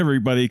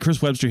Everybody,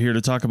 Chris Webster here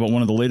to talk about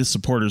one of the latest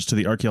supporters to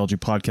the Archaeology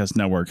Podcast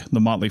Network, The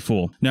Motley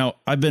Fool. Now,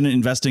 I've been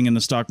investing in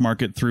the stock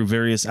market through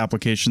various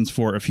applications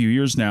for a few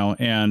years now,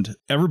 and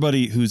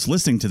everybody who's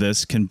listening to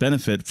this can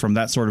benefit from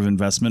that sort of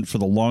investment for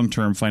the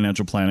long-term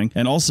financial planning.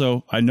 And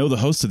also, I know the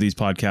hosts of these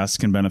podcasts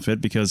can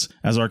benefit because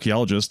as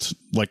archaeologists,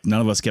 like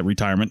none of us get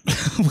retirement.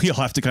 We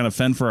all have to kind of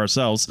fend for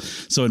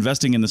ourselves. So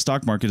investing in the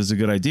stock market is a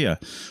good idea,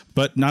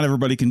 but not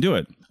everybody can do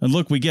it. And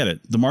look, we get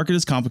it. The market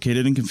is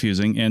complicated and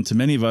confusing, and to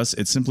many of us,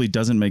 it simply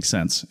doesn't make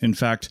sense. In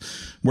fact,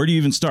 where do you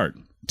even start?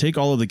 Take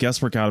all of the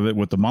guesswork out of it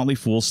with the Motley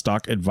Fool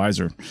Stock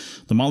Advisor.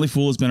 The Motley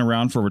Fool has been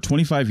around for over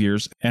 25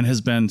 years and has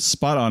been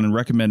spot on in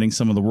recommending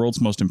some of the world's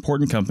most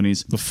important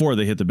companies before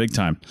they hit the big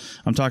time.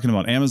 I'm talking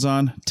about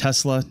Amazon,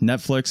 Tesla,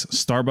 Netflix,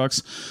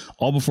 Starbucks,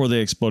 all before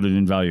they exploded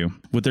in value.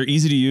 With their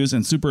easy to use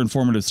and super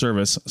informative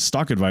service,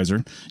 Stock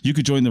Advisor, you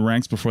could join the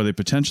ranks before they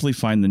potentially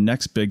find the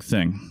next big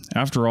thing.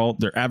 After all,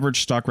 their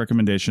average stock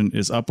recommendation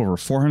is up over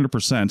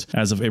 400%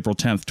 as of April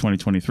 10th,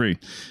 2023.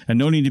 And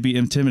no need to be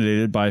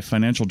intimidated by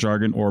financial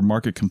jargon or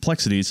market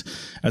complexities.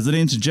 As the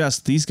name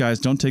suggests, these guys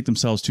don't take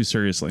themselves too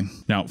seriously.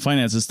 Now,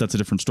 finances, that's a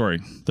different story.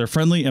 Their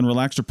friendly and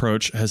relaxed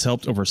approach has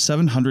helped over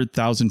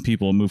 700,000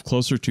 people move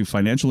closer to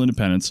financial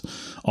independence,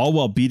 all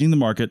while beating the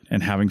market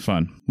and having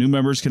fun. New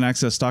members can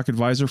access Stock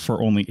Advisor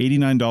for only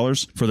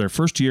 $89 for their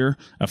first year,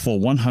 a full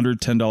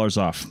 $110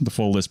 off the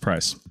full list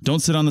price.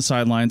 Don't sit on the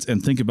sidelines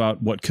and think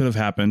about what could have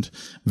happened.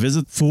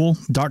 Visit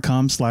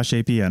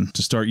fool.com/APN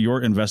to start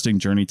your investing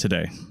journey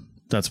today.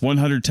 That's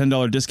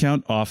 $110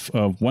 discount off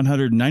of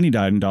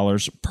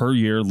 $199 per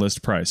year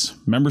list price.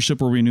 Membership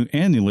will renew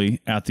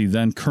annually at the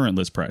then current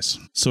list price.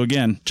 So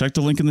again, check the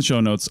link in the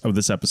show notes of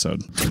this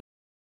episode.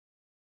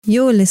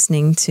 You're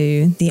listening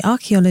to the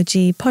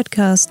Archaeology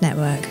Podcast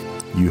Network.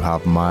 You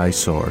have my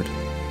sword.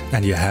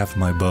 And you have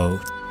my bow.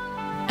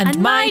 And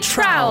my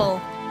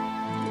trowel.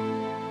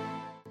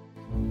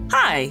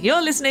 Hi,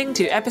 you're listening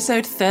to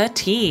episode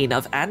 13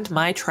 of And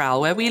My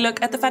Trowel, where we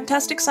look at the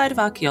fantastic side of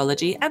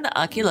archaeology and the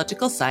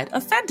archaeological side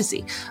of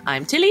fantasy.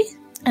 I'm Tilly.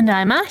 And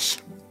I'm Ash.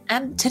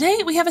 And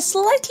today we have a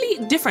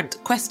slightly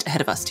different quest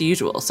ahead of us to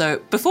usual.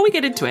 So before we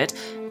get into it,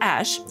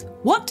 Ash,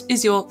 what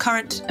is your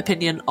current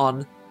opinion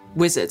on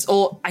wizards?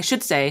 Or I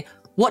should say,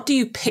 what do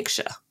you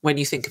picture when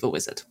you think of a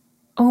wizard?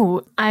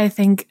 Oh, I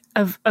think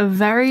of a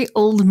very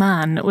old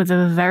man with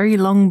a very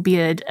long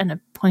beard and a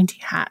pointy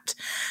hat.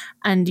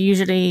 And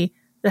usually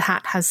the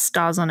hat has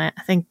stars on it.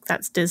 I think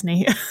that's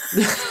Disney.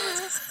 But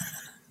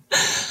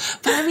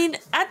I mean,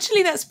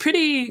 actually, that's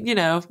pretty,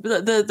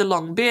 the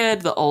long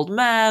beard, the old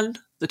man,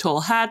 the tall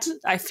hat.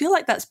 I feel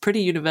like that's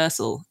pretty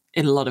universal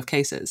in a lot of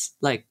cases.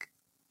 Like,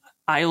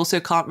 I also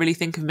can't really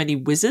think of many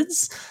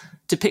wizards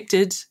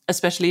depicted,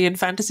 especially in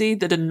fantasy,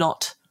 that are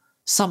not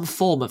some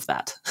form of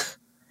that.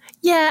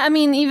 Yeah, I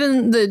mean,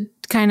 even the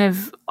kind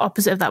of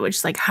opposite of that, which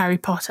is like Harry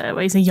Potter,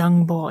 where he's a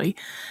young boy,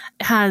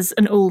 has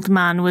an old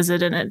man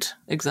wizard in it.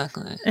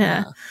 Exactly.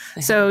 Yeah.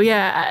 So,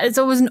 yeah, it's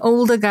always an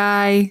older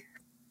guy,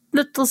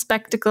 little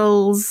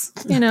spectacles,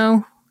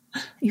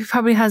 He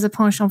probably has a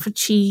penchant for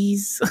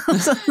cheese or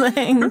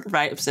something.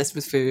 Right, obsessed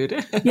with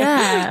food.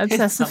 Yeah,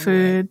 obsessed with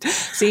food.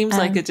 Seems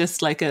like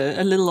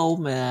a little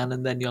old man,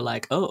 and then you're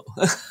like, oh.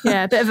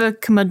 Yeah, a bit of a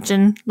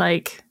curmudgeon,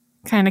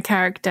 kind of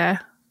character.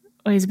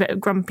 Or he's a bit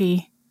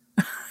grumpy.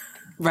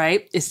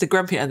 Right, it's the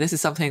grumpy, and this is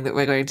something that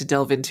we're going to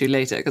delve into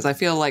later, because I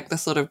feel like the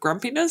sort of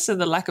grumpiness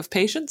and the lack of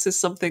patience is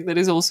something that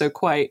is also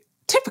quite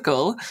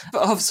typical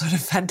of sort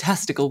of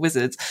fantastical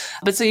wizards.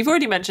 But so you've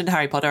already mentioned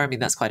Harry Potter. I mean,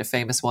 that's quite a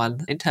famous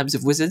one in terms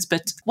of wizards.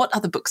 But what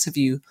other books have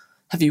you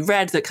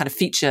read that kind of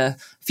feature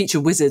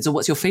wizards, or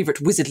what's your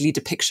favorite wizardly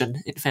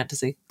depiction in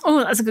fantasy?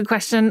 Oh, that's a good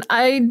question.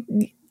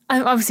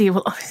 Obviously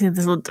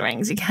there's Lord of the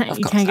Rings. You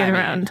can't get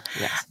around.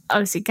 Yeah.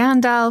 Obviously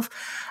Gandalf,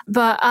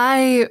 but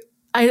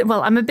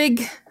I'm a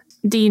big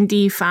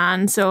D&D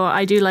fan, so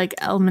I do like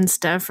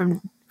Elminster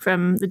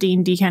from the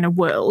D&D kind of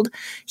world.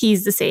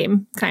 He's the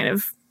same kind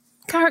of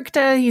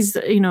character. He's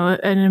an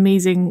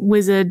amazing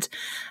wizard,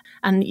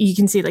 and you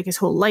can see his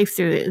whole life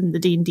through it in the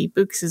D&D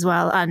books as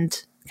well,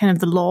 and kind of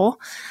the lore.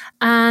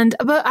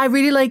 But I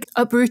really like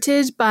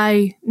Uprooted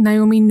by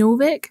Naomi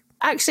Novik.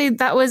 Actually,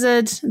 that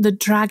wizard, the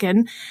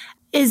dragon,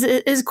 is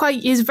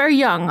very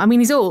young. I mean,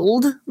 he's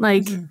old,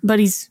 but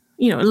he's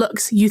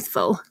looks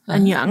youthful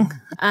and young,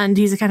 and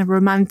he's a kind of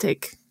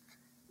romantic,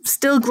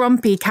 still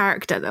grumpy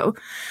character though.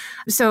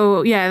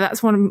 So yeah,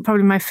 that's one of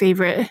probably my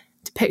favorite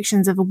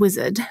depictions of a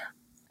wizard.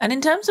 And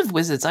in terms of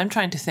wizards, I'm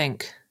trying to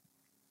think,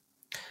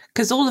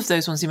 because all of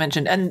those ones you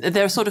mentioned, and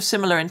they're sort of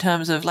similar in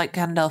terms of like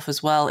Gandalf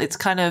as well. It's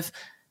kind of,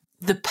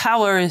 the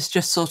power is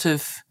just sort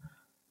of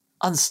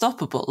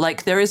unstoppable.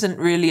 Like there isn't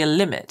really a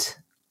limit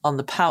on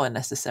the power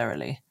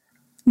necessarily.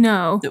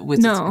 No, that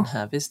wizards can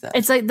have, is there?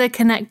 It's like they're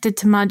connected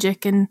to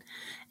magic in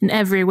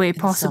every way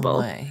possible.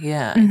 In some way.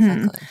 Yeah,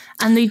 exactly.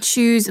 And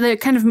they're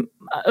kind of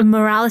a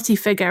morality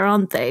figure,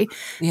 aren't they?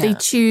 Yeah. They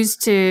choose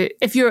to,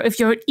 if you're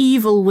an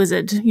evil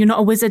wizard, you're not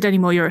a wizard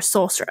anymore, you're a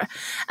sorcerer.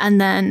 And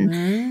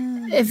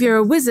then if you're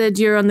a wizard,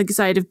 you're on the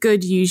side of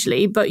good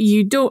usually, but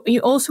you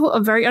also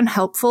are very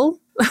unhelpful.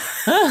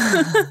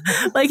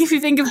 Like if you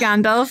think of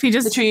Gandalf, he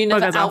just literally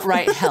never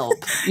outright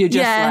help. You're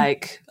just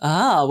like,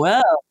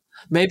 well,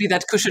 maybe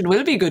that cushion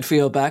will be good for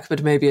your back,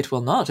 but maybe it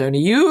will not. Only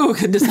you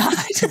can decide.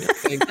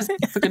 Just,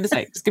 for goodness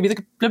sake, just give me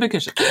the blooming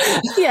cushion.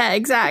 Yeah,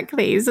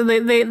 exactly. So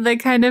they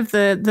kind of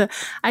the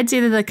I'd say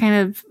they're the kind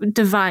of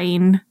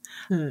divine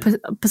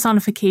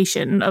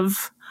personification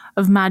of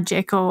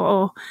magic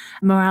or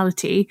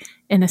morality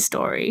in a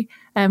story.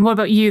 What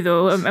about you,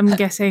 though? I'm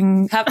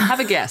guessing. Have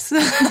a guess.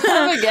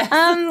 Have a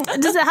guess.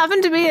 Does it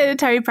happen to be a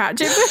Terry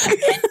Pratchett book?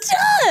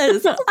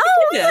 It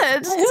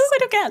does. Who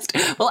would have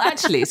guessed? Well,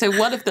 actually, so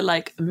one of the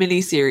like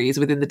mini series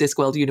within the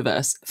Discworld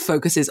universe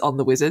focuses on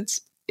the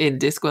wizards in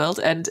Discworld,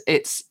 and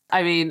it's.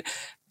 I mean,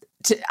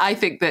 I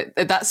think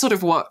that that's sort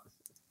of what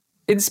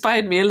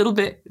inspired me a little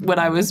bit when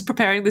I was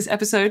preparing this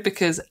episode,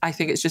 because I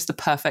think it's just the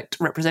perfect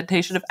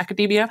representation of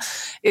academia,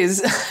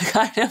 is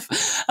kind of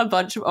a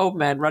bunch of old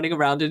men running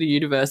around in a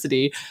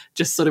university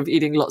just sort of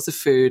eating lots of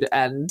food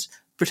and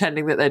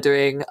pretending that they're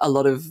doing a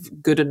lot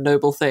of good and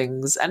noble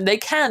things. And they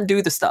can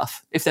do the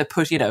stuff if they're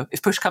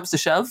if push comes to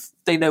shove,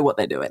 they know what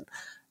they're doing.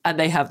 And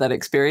they have that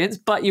experience,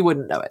 but you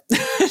wouldn't know it.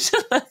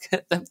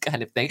 That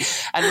kind of thing.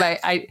 And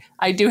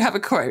I do have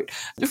a quote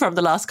from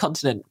The Last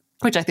Continent,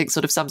 which I think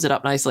sort of sums it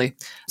up nicely.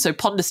 So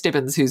Ponder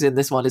Stibbons, who's in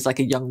this one, is like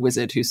a young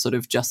wizard who's sort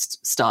of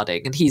just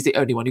starting, and he's the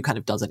only one who kind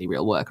of does any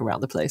real work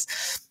around the place.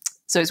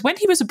 So it's when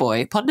he was a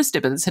boy, Ponder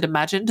Stibbons had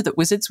imagined that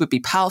wizards would be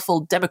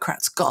powerful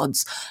democrats,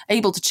 gods,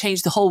 able to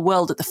change the whole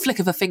world at the flick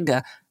of a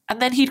finger. And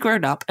then he'd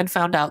grown up and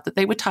found out that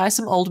they were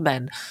tiresome old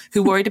men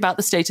who worried about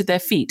the state of their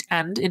feet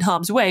and, in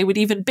harm's way, would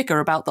even bicker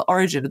about the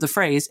origin of the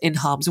phrase "in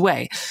harm's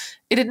way."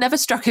 It had never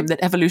struck him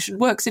that evolution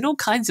works in all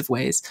kinds of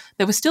ways.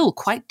 There were still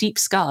quite deep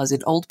scars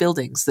in old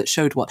buildings that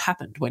showed what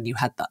happened when you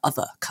had the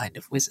other kind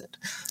of wizard.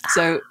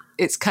 So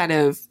it's kind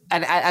of,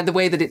 and the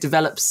way that it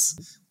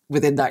develops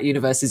within that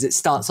universe is it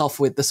starts off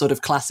with the sort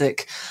of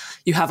classic,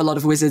 you have a lot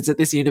of wizards at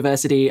this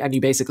university and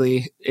you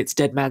basically, it's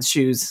dead man's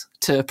shoes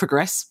to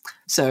progress.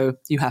 So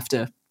you have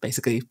to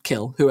basically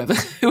kill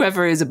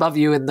whoever is above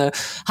you in the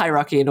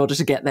hierarchy in order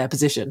to get their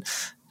position.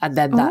 And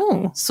then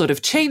that sort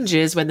of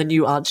changes when the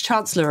new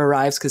Arch-Chancellor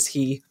arrives, because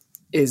he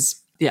is,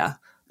 a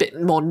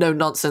bit more no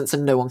nonsense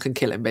and no one can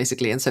kill him,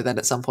 basically. And so then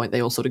at some point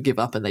they all sort of give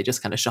up and they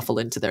just kind of shuffle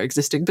into their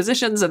existing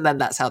positions, and then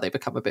that's how they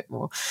become a bit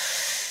more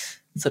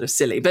sort of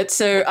silly. But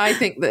so I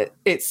think that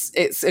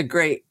it's a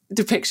great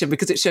depiction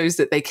because it shows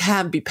that they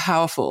can be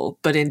powerful,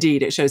 but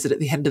indeed it shows that at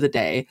the end of the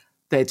day,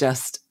 they're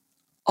just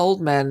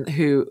old men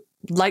who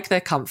like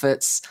their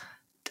comforts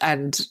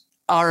and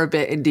are a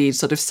bit indeed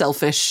sort of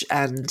selfish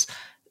and,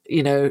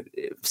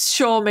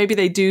 sure, maybe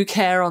they do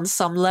care on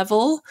some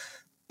level,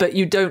 but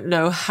you don't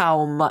know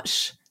how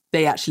much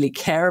they actually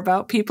care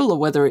about people, or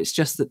whether it's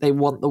just that they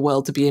want the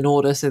world to be in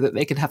order so that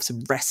they can have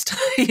some rest,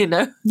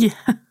 Yeah.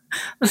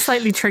 That's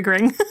slightly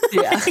triggering.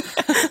 Yeah.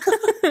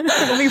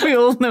 I think we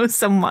all know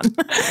someone.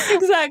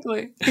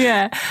 Exactly.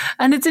 Yeah.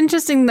 And it's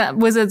interesting that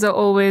wizards are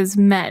always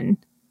men.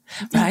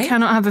 Right? You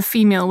cannot have a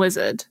female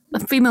wizard. A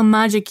female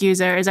magic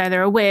user is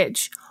either a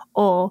witch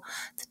or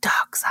the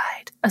dark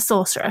side, a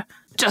sorcerer.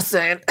 Just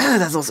saying.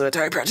 There's also a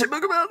Terry Pratchett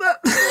book about that.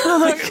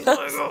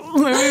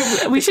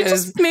 We should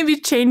just maybe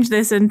change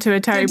this into a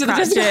Terry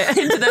Pratchett.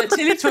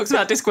 Tilly talks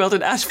about Discworld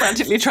and Ash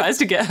frantically tries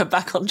to get her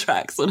back on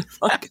track sort of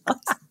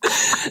podcast.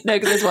 No,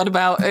 because there's one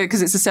about,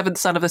 because it's the seventh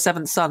son of the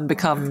seventh son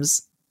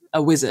becomes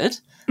a wizard.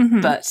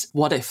 Mm-hmm. But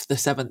what if the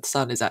seventh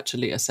son is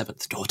actually a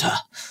seventh daughter?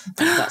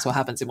 That's what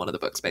happens in one of the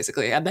books,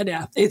 basically. And then,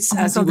 it's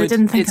they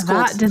didn't think of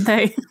that, did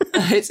they?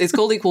 It's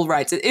called Equal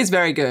Rights. It is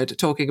very good,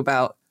 talking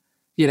about,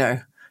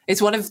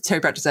 it's one of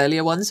Terry Pratchett's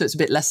earlier ones, so it's a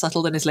bit less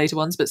subtle than his later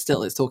ones, but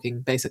still it's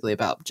talking basically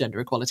about gender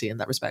equality in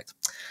that respect,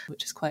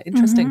 which is quite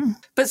interesting. Mm-hmm.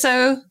 But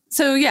so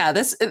yeah,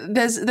 there's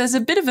a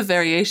bit of a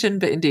variation,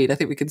 but indeed, I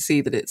think we can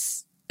see that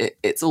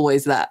it's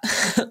always that,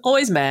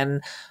 always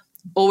men.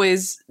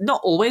 Always, not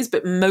always,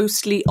 but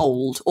mostly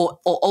old or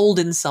old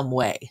in some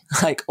way,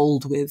 like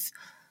old with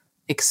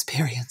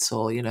experience,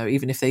 or,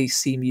 even if they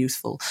seem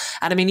youthful.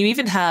 And I mean, you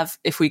even have,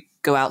 if we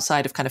go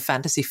outside of kind of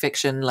fantasy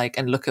fiction,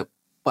 and look at,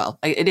 well,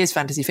 it is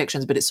fantasy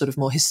fictions, but it's sort of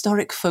more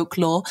historic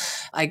folklore,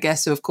 I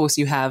guess. So of course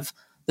you have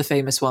the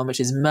famous one, which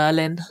is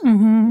Merlin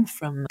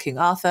from King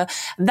Arthur.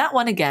 And that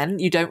one, again,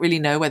 you don't really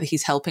know whether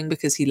he's helping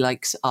because he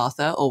likes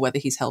Arthur or whether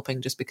he's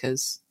helping just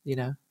because,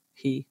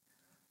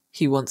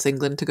 he wants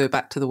England to go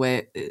back to the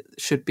way it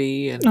should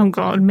be. And, oh,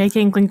 God, make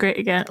England great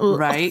again. Ugh.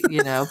 Right,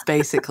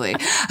 basically.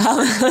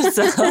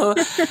 So,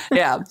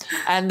 yeah.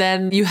 And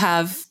then you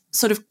have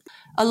sort of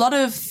a lot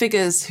of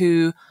figures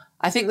who,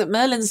 I think that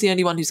Merlin's the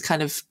only one who's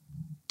kind of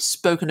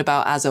spoken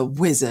about as a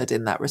wizard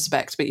in that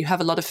respect, but you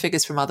have a lot of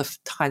figures from other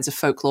kinds of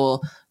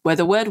folklore where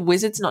the word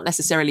wizard's not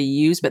necessarily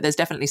used, but there's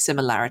definitely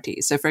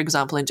similarities. So for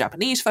example, in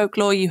Japanese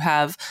folklore, you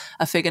have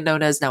a figure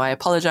known as, now I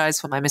apologize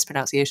for my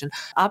mispronunciation,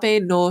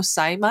 Abe no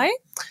Saimai,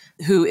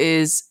 who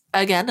is,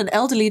 again, an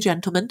elderly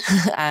gentleman,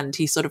 and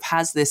he sort of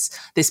has this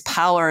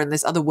power and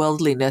this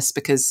otherworldliness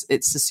because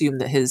it's assumed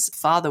that his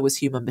father was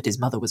human, but his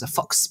mother was a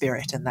fox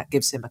spirit, and that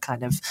gives him a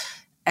kind of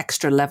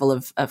extra level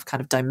of kind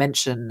of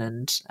dimension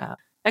and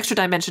extra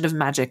dimension of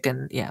magic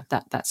and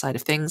that side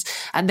of things.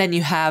 And then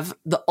you have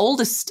the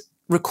oldest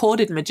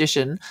recorded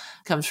magician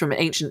comes from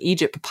ancient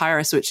Egypt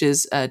papyrus, which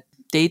is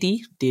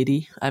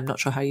Dedi. I'm not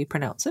sure how you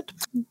pronounce it.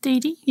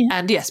 Dedi, yeah.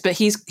 And yes, but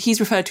he's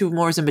referred to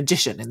more as a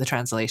magician in the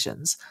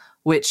translations,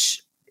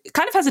 which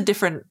kind of has a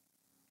different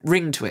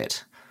ring to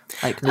it.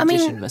 Like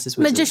magician versus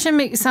wizard.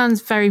 Magician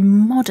sounds very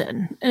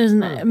modern,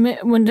 isn't it?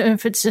 I wonder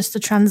if it's just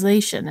a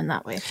translation in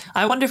that way.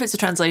 I wonder if it's a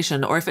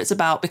translation or if it's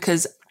about,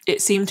 because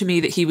it seemed to me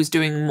that he was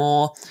doing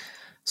more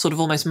sort of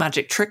almost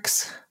magic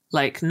tricks,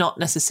 like not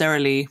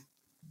necessarily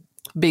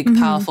big,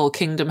 powerful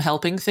kingdom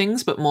helping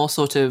things, but more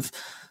sort of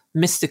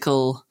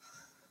mystical.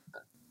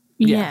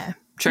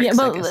 Tricks,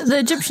 well, the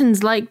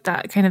Egyptians liked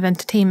that kind of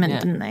entertainment,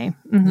 didn't they?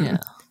 Mm-hmm. Yeah.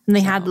 And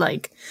they had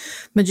like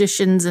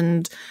magicians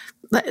and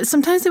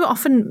sometimes they were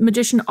often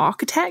magician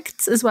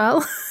architects as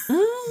well,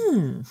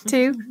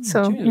 too.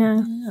 So,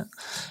 yeah.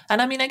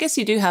 And I mean, I guess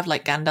you do have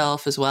like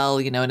Gandalf as well,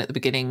 and at the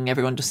beginning,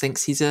 everyone just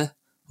thinks he's a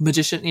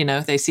magician,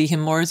 they see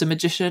him more as a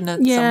magician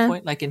at some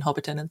point, like in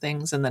Hobbiton and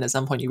things. And then at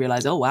some point you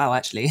realize, oh, wow,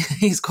 actually,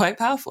 he's quite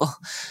powerful.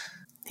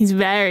 He's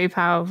very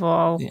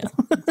powerful. Yeah.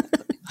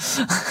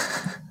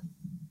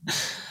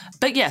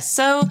 But yes,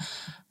 so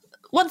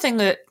one thing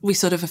that we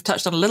sort of have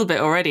touched on a little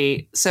bit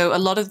already, so a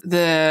lot of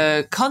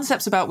the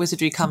concepts about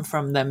wizardry come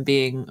from them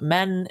being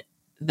men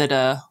that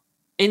are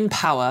in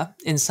power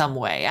in some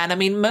way. And I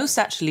mean, most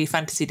actually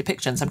fantasy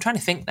depictions, I'm trying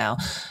to think now,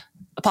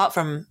 apart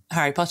from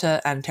Harry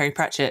Potter and Terry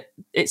Pratchett,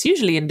 it's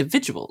usually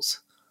individuals,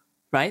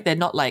 right? They're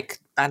not like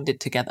banded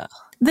together.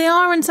 They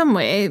are in some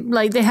way,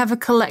 like they have a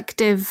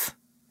collective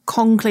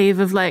conclave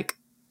of like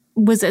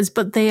wizards,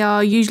 but they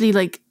are usually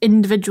like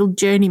individual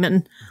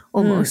journeymen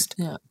almost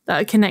that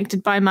are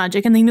connected by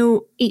magic, and they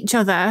know each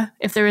other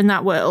if they're in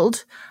that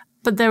world,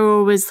 but they're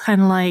always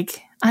kind of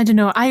like, I don't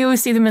know, I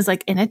always see them as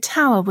like in a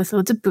tower with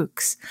loads of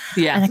books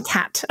and a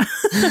cat.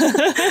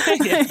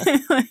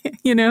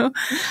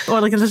 Or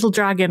like a little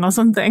dragon or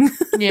something.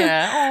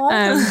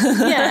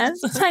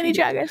 Tiny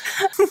dragon.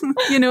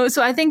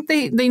 So I think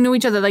they know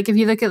each other. Like if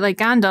you look at like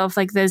Gandalf,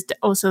 like there's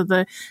also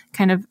the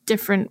kind of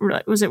different,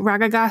 was it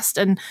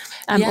Radagast and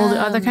all the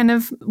other kind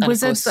of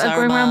wizards that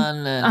are going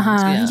around.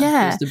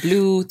 There's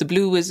the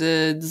blue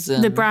wizards,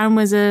 the brown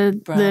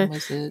wizard,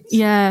 wizards.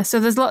 Yeah, so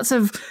there's lots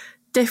of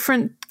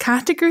different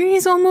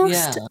categories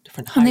almost,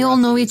 and they all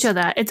know each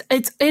other. It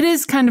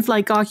is kind of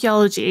like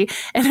archaeology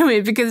in a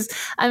way, because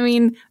I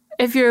mean,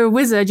 if you're a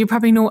wizard, you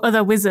probably know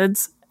other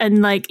wizards,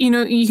 and like you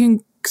can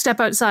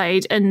step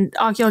outside, and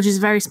archaeology is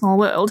a very small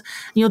world.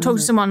 And you'll talk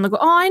to someone and they'll go,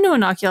 "Oh, I know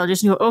an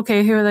archaeologist," and you go,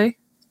 "Okay, who are they?"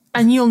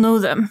 And you'll know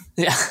them.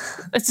 Yeah,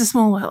 it's a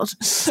small world,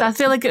 so I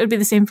feel like it would be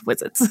the same for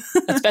wizards,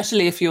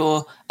 especially if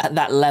you're at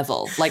that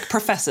level, like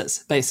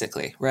professors,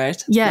 basically,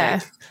 right? Yeah.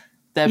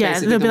 Like,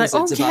 they'll be like,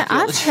 oh yeah,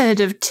 I've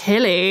heard of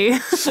Tilly.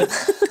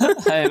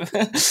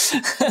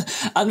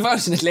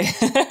 Unfortunately,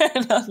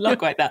 not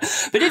quite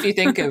that. But if you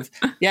think of,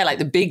 like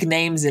the big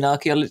names in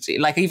archaeology,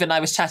 like even I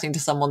was chatting to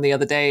someone the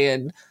other day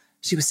and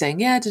she was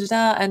saying,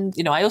 and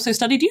I also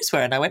studied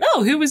Usware, and I went,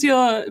 oh, who was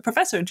your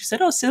professor? And she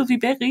said, oh, Sylvie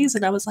Berries.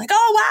 And I was like,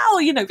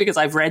 oh, wow, because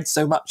I've read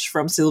so much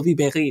from Sylvie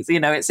Berries,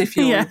 it's if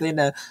you're within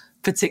a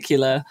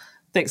particular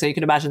thing. So you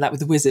can imagine that with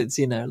the wizards,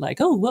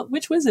 like, oh,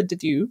 which wizard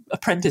did you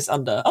apprentice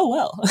under? Oh,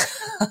 well.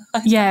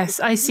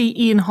 Yes, I see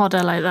Ian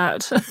Hodder like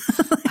that.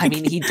 I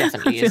mean, he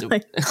definitely is.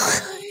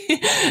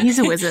 He's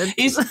a wizard.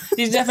 He's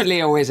definitely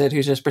a wizard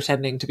who's just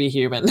pretending to be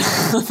human.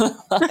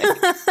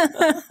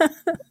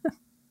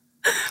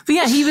 But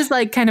yeah, he was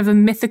like kind of a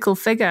mythical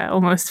figure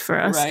almost for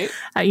us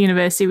at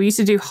university. We used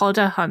to do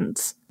Hodder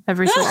hunts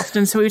every so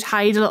often. So we'd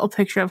hide a little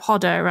picture of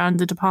Hodder around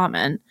the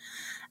department,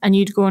 and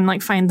you'd go and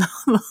like find the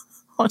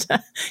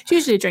Hodder. It's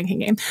usually a drinking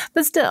game,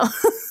 but still.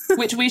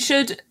 Which we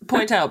should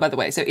point out, by the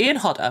way. So Ian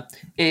Hodder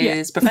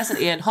is Professor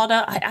Ian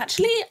Hodder. I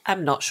actually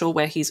am not sure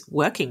where he's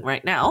working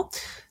right now,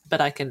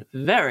 but I can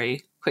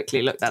very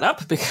quickly look that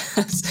up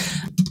because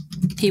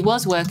he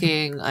was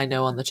working, I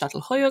know, on the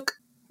Çatalhöyük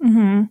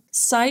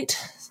site.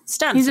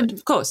 Stanford,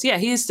 of course. Yeah,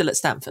 he is still at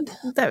Stanford.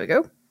 There we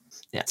go.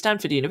 Yeah,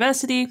 Stanford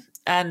University.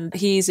 And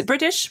he's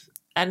British,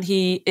 and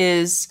he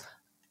is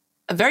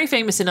very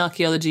famous in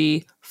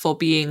archaeology for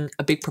being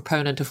a big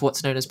proponent of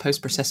what's known as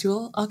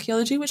post-processual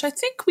archaeology, which I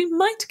think we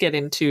might get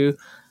into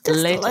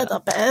later. A little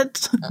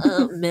bit.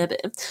 Maybe.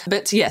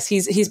 But yes,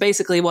 he's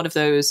basically one of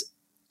those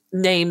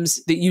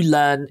names that you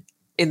learn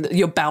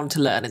you're bound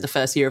to learn in the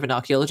first year of an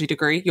archaeology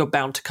degree. You're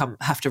bound to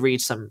have to read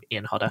some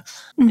Ian Hodder.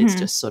 It's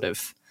just sort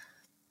of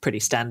pretty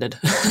standard.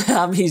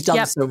 He's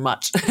done so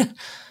much.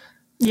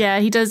 Yeah,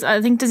 he does.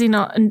 I think, does he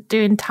not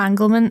do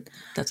entanglement?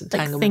 That's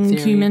entanglement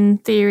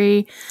like theory.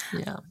 theory.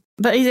 Yeah.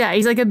 But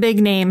he's like a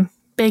big name.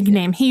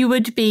 Name. He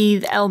would be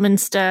the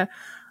Elminster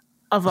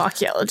of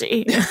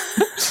archaeology.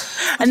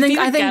 And then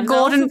I think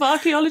Gordon of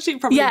archaeology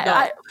probably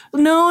not.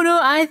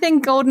 I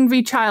think Gordon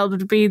V. Child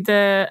would be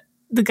the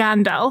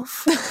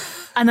Gandalf.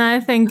 And I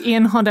think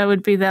Ian Hodder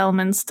would be the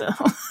Elminster.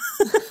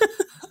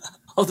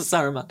 Or the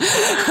Saruman.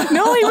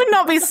 No, he would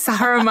not be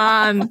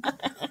Saruman.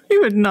 He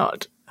would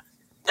not.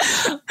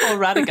 Or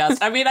Radagast.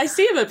 I mean, I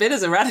see him a bit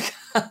as a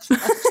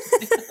Radagast.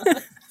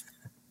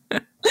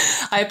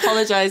 I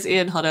apologize,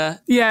 Ian Hodder.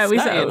 Yeah, we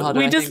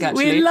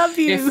love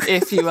you.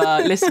 If you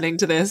are listening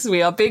to this,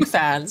 we are big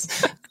fans.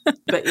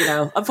 But,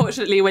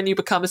 unfortunately, when you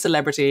become a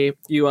celebrity,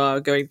 you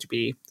are going to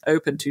be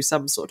open to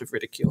some sort of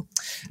ridicule.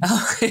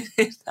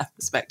 In that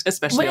respect,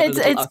 especially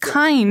it's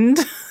kind.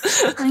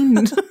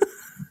 Kind.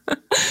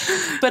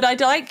 But I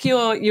like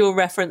your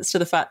reference to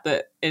the fact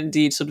that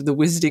indeed sort of the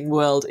wizarding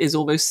world is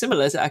almost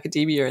similar to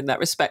academia in that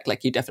respect.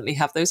 Like, you definitely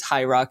have those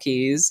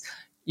hierarchies.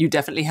 You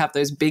definitely have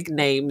those big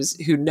names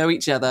who know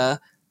each other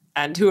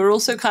and who are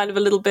also kind of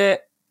a little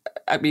bit,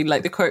 I mean,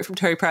 like the quote from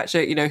Terry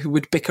Pratchett, who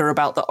would bicker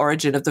about the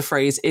origin of the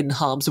phrase "in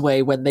harm's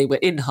way" when they were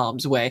in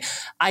harm's way.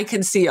 I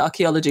can see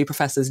archaeology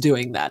professors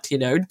doing that,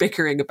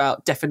 bickering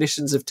about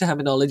definitions of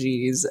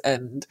terminologies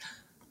and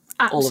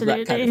all of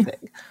that kind of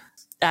thing.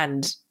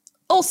 And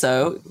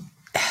also,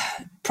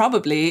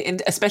 probably,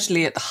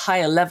 especially at the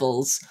higher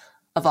levels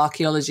of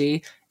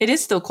archaeology, it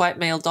is still quite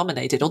male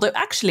dominated. Although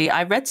actually,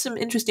 I read some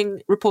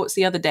interesting reports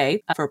the other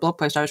day for a blog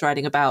post I was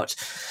writing about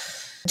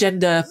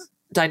gender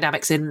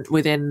dynamics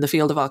within the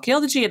field of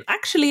archaeology. And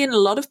actually, in a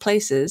lot of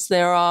places,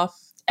 there are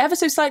ever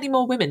so slightly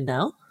more women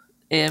now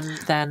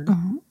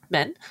than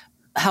men.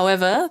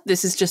 However,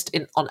 this is just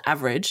on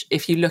average.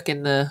 If you look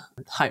in the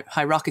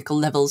hierarchical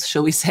levels,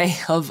 shall we say,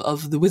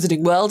 of the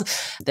wizarding world,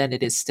 then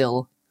it is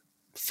still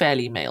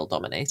fairly male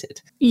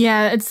dominated.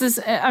 Yeah, it's this.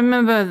 I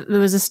remember there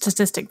was a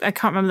statistic. I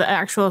can't remember the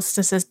actual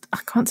statistic. I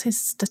can't say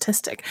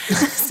statistic.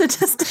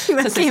 Statistic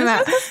that came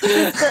out.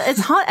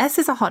 It's hard.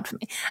 S's are hard for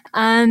me.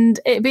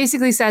 And it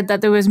basically said that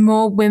there was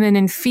more women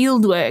in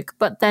field work,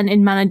 but then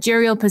in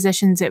managerial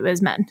positions, it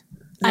was men.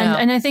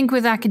 And I think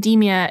with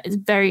academia, it's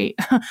very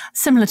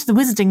similar to the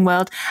wizarding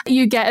world.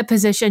 You get a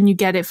position, you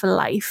get it for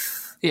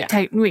life.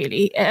 Yeah,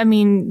 really. I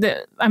mean,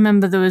 I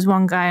remember there was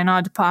one guy in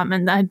our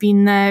department that had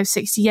been there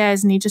 60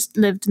 years and he just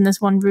lived in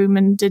this one room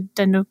and did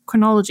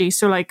dendrochronology.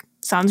 So,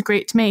 sounds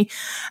great to me.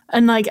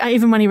 And,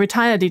 even when he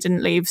retired, he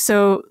didn't leave.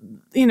 So,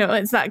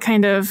 it's that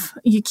kind of,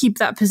 you keep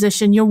that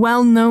position. You're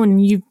well known.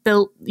 You've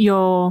built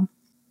your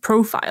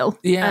profile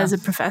as a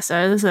professor,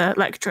 as a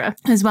lecturer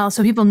as well.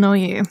 So people know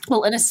you.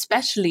 Well, and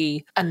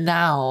especially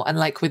now, and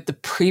with the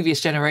previous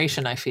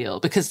generation, I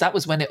feel, because that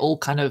was when it all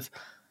kind of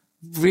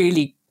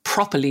really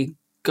properly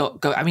go.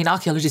 I mean,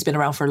 archaeology's been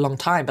around for a long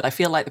time, but I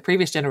feel like the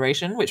previous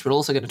generation, which we're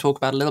also going to talk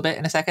about a little bit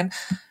in a second,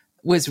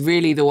 was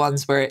really the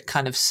ones where it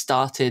kind of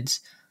started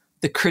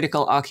the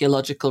critical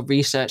archaeological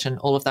research and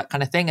all of that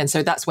kind of thing. And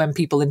so that's when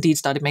people indeed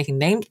started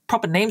making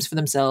proper names for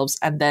themselves.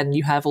 And then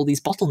you have all these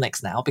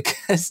bottlenecks now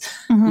because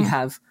you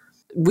have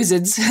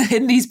wizards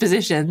in these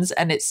positions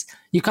and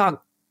you can't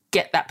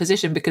get that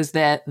position because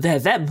they're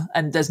them.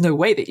 And there's no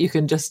way that you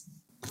can just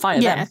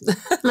fire them.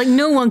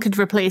 No one could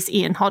replace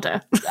Ian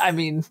Hodder. I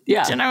mean,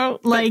 yeah. Do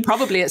but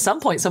probably at some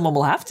point someone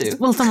will have to.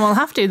 Well, someone will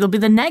have to. There'll be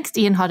the next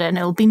Ian Hodder and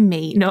it'll be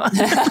me. No.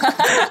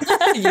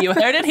 You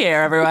heard it here,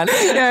 everyone.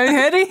 You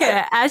heard it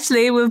here.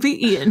 Ashley will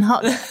be Ian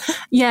Hodder.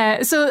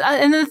 Yeah. So,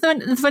 and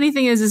the funny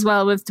thing is as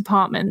well with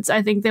departments,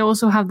 I think they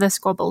also have their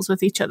squabbles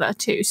with each other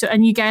too. So,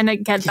 and you kind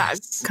of get that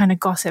kind of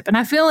gossip. And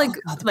I feel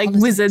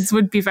wizards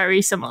would be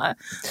very similar.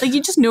 You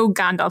just know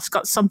Gandalf's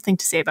got something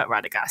to say about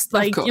Radagast.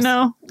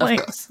 Of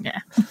course.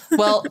 Yeah.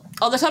 Well,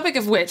 on the topic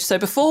of which, so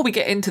before we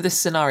get into this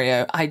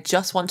scenario, I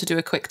just want to do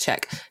a quick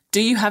check.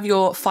 Do you have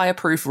your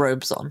fireproof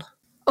robes on?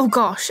 Oh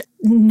gosh,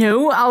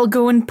 no, I'll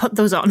go and put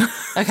those on.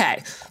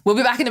 Okay, we'll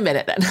be back in a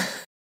minute then.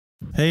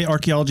 Hey,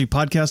 archaeology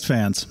podcast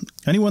fans.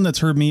 Anyone that's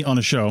heard me on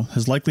a show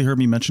has likely heard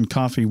me mention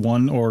coffee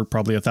 1 or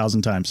probably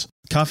 1,000 times.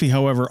 Coffee,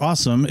 however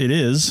awesome it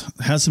is,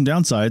 has some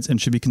downsides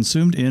and should be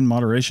consumed in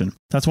moderation.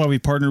 That's why we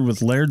partnered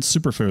with Laird's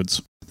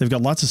Superfoods. They've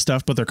got lots of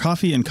stuff, but their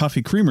coffee and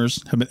coffee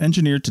creamers have been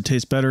engineered to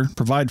taste better,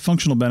 provide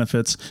functional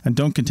benefits, and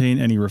don't contain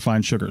any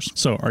refined sugars.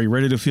 So, are you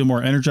ready to feel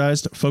more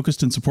energized,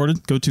 focused, and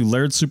supported? Go to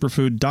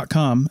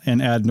lairdsuperfood.com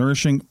and add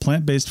nourishing,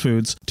 plant-based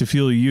foods to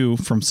fuel you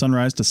from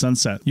sunrise to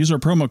sunset. Use our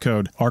promo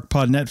code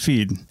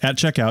ARCPODNETFEED at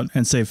checkout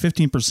and save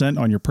 15%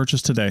 on your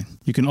purchase today.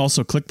 You can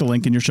also click the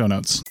link in your show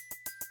notes.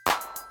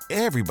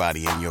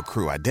 Everybody in your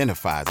crew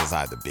identifies as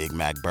either Big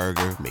Mac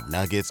Burger,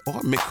 McNuggets,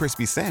 or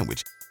McCrispy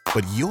Sandwich.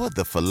 But you're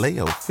the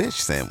Filet-O-Fish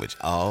Sandwich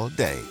all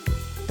day.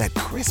 That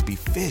crispy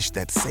fish,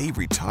 that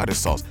savory tartar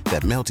sauce,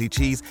 that melty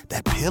cheese,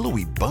 that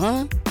pillowy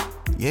bun.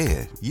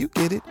 Yeah, you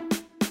get it.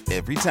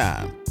 Every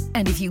time.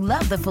 And if you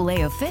love the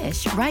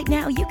Filet-O-Fish, right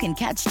now you can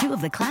catch 2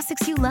 of the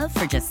classics you love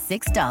for just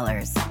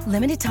 $6.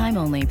 Limited time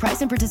only.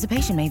 Price and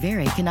participation may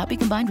vary. Cannot be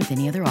combined with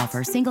any other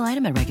offer. Single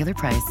item at regular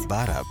price.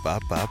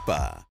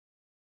 Ba-da-ba-ba-ba.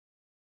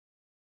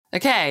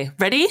 Okay,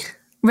 ready?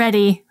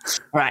 Ready.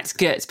 All right,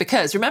 good.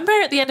 Because remember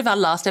at the end of our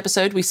last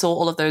episode, we saw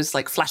all of those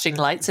flashing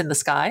lights in the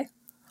sky?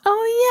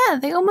 Oh, yeah.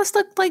 They almost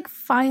looked like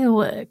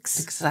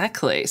fireworks.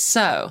 Exactly.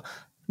 So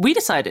we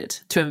decided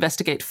to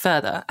investigate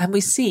further, and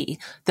we see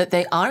that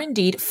they are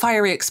indeed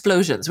fiery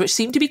explosions, which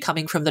seem to be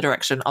coming from the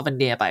direction of a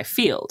nearby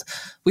field.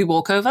 We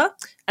walk over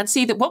and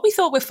see that what we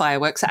thought were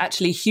fireworks are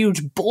actually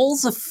huge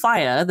balls of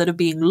fire that are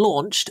being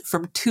launched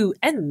from 2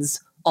 ends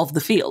of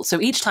the field. So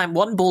each time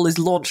one ball is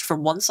launched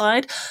from one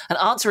side, an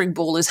answering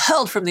ball is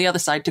hurled from the other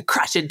side to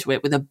crash into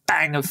it with a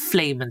bang of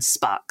flame and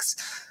sparks.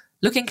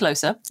 Looking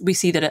closer, we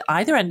see that at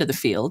either end of the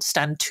field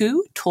stand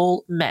two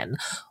tall men,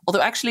 although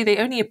actually they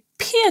only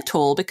appear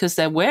tall because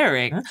they're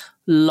wearing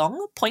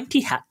long, pointy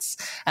hats,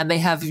 and they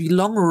have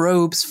long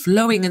robes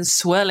flowing and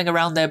swirling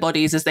around their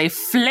bodies as they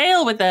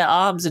flail with their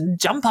arms and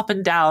jump up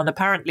and down,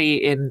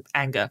 apparently in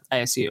anger, I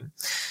assume.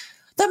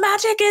 "The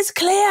magic is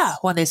clear,"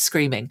 one is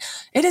screaming.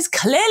 "It is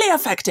clearly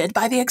affected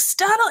by the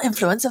external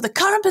influence of the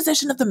current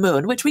position of the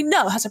moon, which we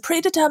know has a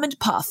predetermined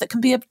path that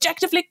can be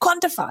objectively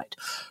quantified."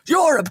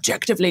 "You're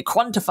objectively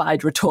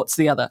quantified," retorts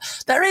the other.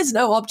 "There is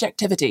no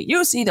objectivity.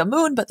 You see the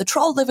moon, but the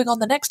troll living on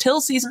the next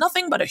hill sees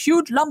nothing but a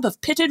huge lump of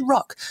pitted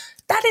rock.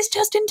 That is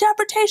just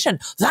interpretation.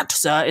 That,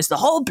 sir, is the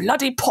whole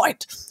bloody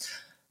point."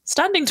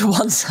 Standing to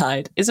one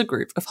side is a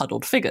group of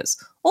huddled figures,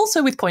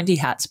 also with pointy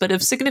hats, but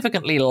of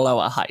significantly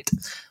lower height.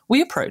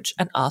 We approach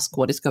and ask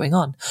what is going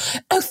on.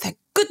 "Oh, thank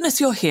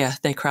goodness you're here,"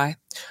 they cry.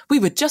 "We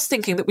were just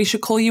thinking that we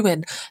should call you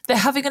in. They're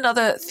having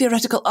another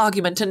theoretical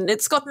argument, and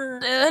it's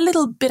gotten a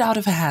little bit out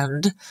of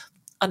hand."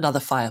 Another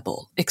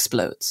fireball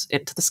explodes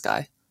into the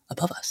sky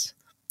above us.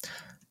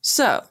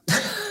 So,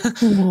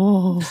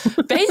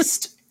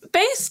 based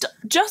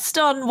just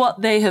on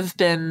what they have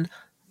been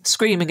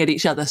screaming at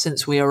each other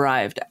since we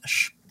arrived,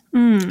 Ash,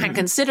 and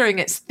considering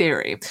its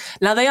theory.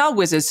 Now, they are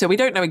wizards, so we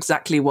don't know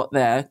exactly what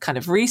they're kind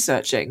of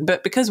researching,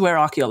 but because we're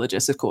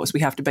archaeologists, of course,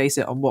 we have to base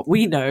it on what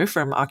we know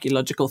from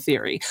archaeological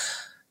theory.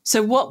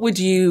 So what would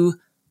you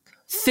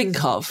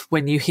think of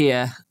when you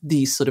hear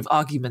these sort of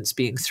arguments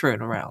being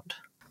thrown around?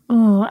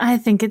 Oh, I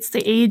think it's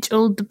the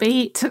age-old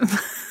debate.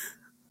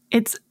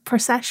 It's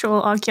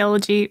processual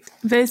archaeology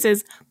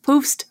versus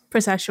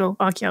post-processual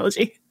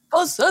archaeology.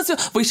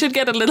 We should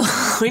get a little,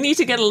 we need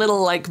to get a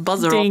little like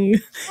buzzer. Ding. Ding,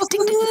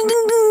 ding, ding, ding,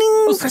 ding,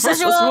 ding.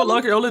 Processual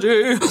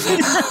archaeology.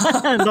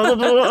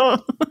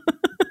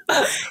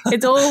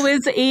 It's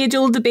always the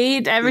age-old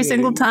debate every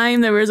single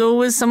time. There is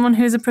always someone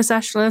who's a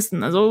processualist,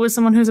 and there's always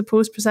someone who's a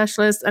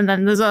post-processualist, and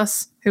then there's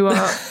us who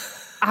are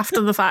after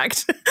the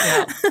fact.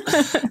 Yeah,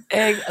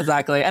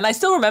 exactly. And I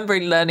still remember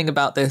learning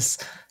about this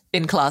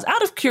in class.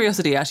 Out of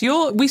curiosity, Ash,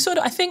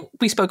 I think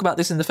we spoke about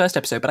this in the first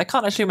episode, but I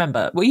can't actually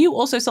remember. Were you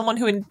also someone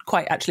who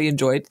quite actually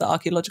enjoyed the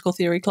archaeological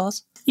theory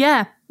class?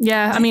 Yeah.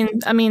 I mean,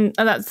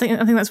 I think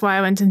that's why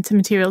I went into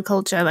material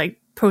culture, like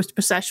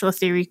post-processual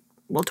theory.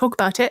 We'll talk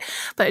about it,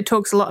 but it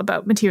talks a lot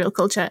about material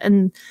culture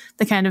and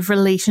the kind of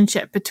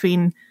relationship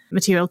between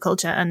material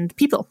culture and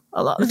people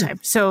a lot of the time.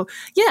 So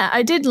yeah,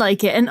 I did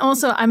like it. And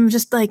also I'm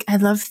just like, I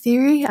love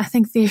theory. I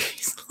think theory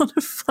is a lot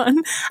of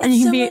fun. And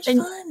you can be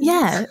fun.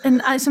 Yeah.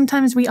 And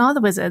sometimes we are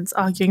the wizards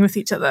arguing with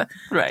each other.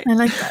 Right. I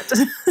like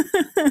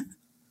that.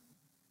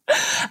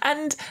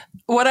 And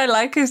what I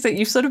like is that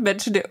you've sort of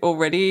mentioned it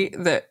already,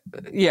 that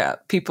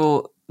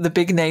the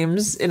big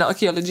names in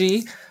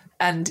archaeology,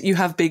 and you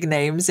have big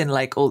names in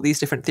like all these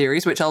different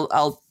theories, which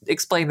I'll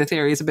explain the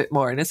theories a bit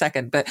more in a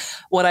second. But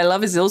what I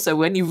love is also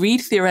when you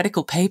read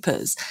theoretical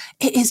papers,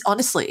 it is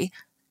honestly,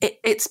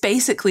 it's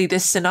basically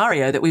this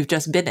scenario that we've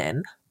just been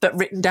in, but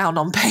written down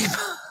on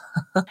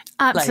paper.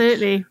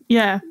 Absolutely.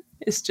 Yeah.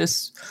 It's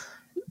just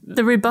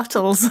the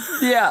rebuttals.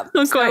 Yeah.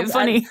 They're quite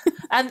funny.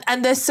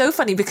 And they're so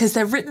funny because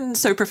they're written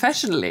so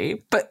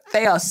professionally, but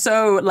they are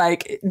so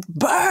like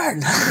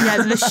burn.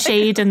 Yeah, the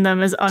shade in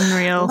them is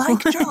unreal. Mic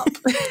drop.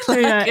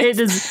 Yeah, it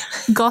is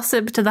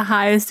gossip to the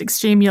highest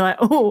extreme. You're like,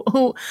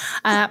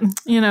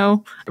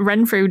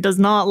 Renfrew does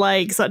not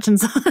like such and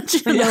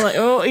such. And they're like,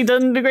 oh, he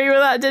doesn't agree with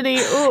that, did he?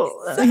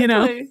 Oh,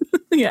 exactly.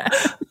 Yeah.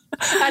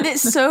 And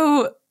it's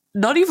so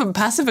not even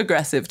passive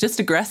aggressive, just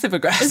aggressive.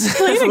 It's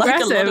like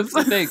aggressive. A lot of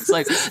the things.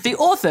 Like the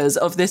authors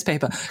of this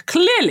paper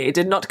clearly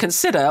did not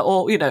consider,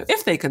 or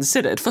if they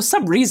considered for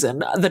some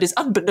reason that is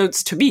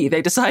unbeknownst to me,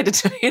 they decided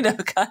to, kind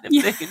of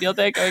thing. And you're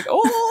there going,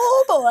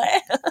 oh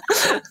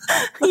boy.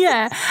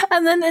 Yeah.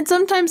 And then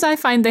sometimes I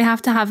find they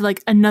have to have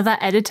like another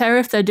editor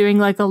if they're doing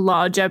like a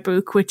larger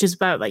book, which is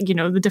about like,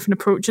 the different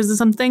approaches or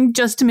something,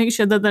 just to make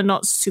sure that they're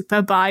not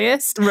super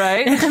biased.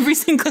 Right. In every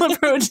single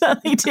approach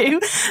that they do.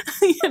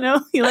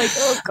 You're like,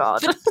 oh God.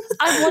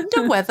 I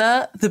wonder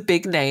whether the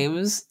big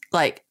names,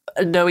 like,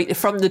 know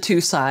from the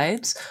two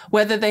sides,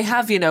 whether they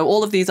have,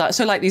 all of these,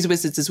 so like these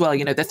wizards as well,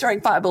 they're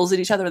throwing fireballs at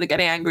each other and they're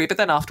getting angry, but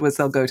then afterwards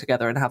they'll go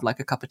together and have like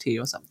a cup of tea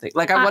or something.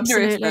 Like, I wonder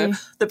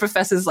if the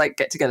professors like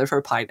get together for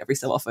a pint every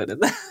so often.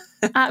 And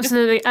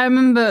Absolutely. I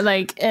remember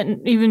like,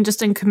 even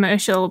just in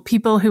commercial,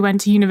 people who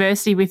went to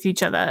university with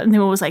each other, and they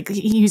were always like,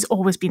 he's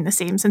always been the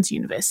same since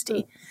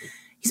university.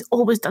 He's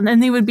always done.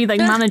 And they would be like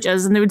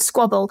managers and they would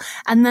squabble,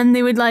 and then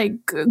they would like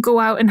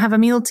go out and have a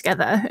meal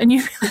together, and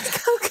you'd be like,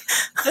 okay,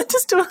 I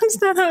just don't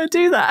understand how to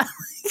do that.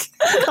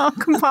 I can't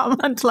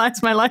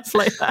compartmentalize my life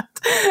like that.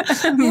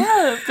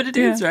 Yeah, but it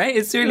is, right?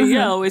 It's really,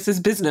 it's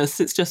just business.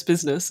 It's just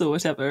business or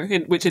whatever,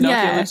 which in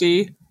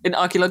archaeology, in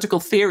archaeological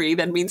theory,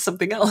 then means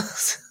something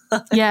else.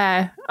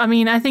 Yeah. I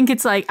mean, I think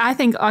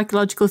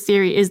archaeological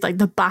theory is like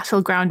the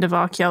battleground of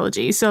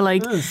archaeology. So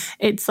like,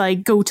 it's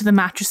like, go to the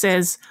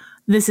mattresses.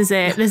 this is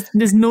it.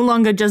 There's no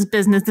longer just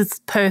business, it's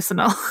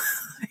personal.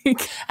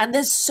 And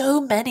there's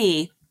so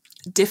many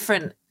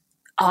different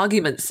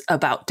arguments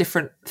about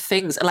different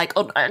things. Like,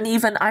 and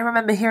even I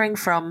remember hearing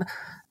from,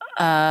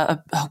 I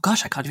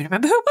can't even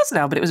remember who it was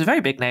now, but it was a very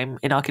big name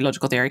in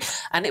archaeological theory.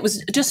 And it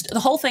was just, the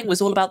whole thing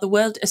was all about the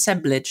word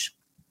assemblage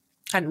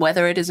and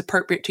whether it is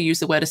appropriate to use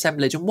the word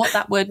assemblage and what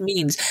that word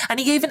means. And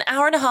he gave an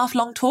 1.5 hour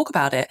long talk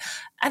about it.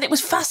 And it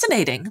was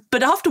fascinating.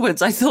 But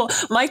afterwards, I thought,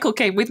 Michael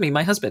came with me,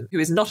 my husband, who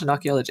is not an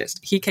archaeologist.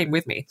 He came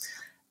with me.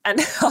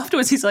 And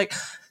afterwards, he's like,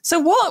 so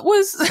what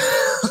was...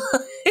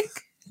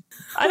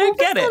 I don't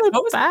get it.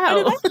 What was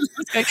about?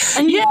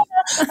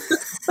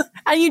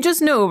 And you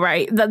just know,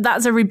 right, that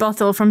that's a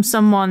rebuttal from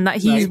someone that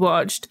he's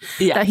watched.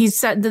 Yeah.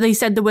 That they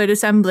said the word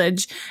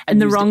assemblage in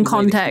the wrong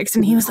context,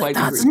 and he was like,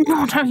 "That's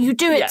not how you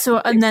do it." Yeah,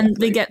 so, and then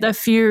they get their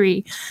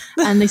fury,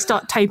 and they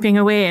start typing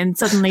away, and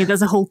suddenly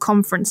there's a whole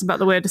conference about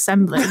the word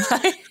assemblage.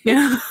 You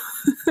know?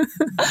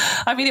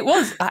 I mean,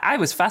 I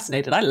was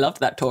fascinated. I loved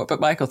that talk,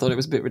 but Michael thought it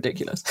was a bit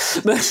ridiculous.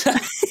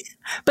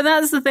 But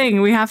that's the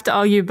thing. We have to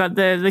argue about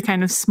the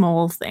kind of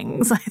small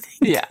things, I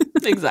think. Yeah,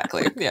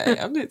 exactly.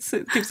 Yeah.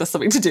 It gives us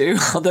something to do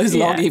on those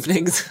long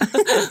evenings.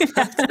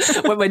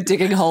 When we're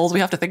digging holes, we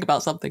have to think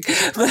about something.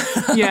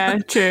 Yeah,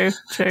 true.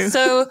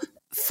 So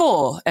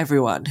for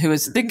everyone who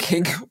is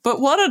thinking, but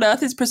what on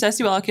earth is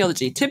processual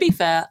archaeology? To be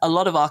fair, a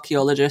lot of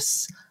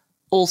archaeologists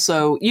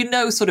also,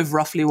 sort of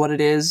roughly what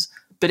it is,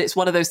 but it's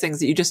one of those things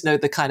that you just know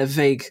the kind of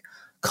vague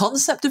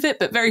concept of it,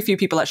 but very few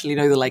people actually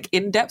know the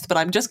in-depth. But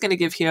I'm just going to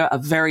give here a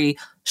very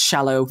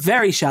shallow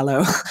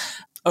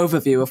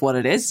overview of what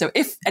it is. So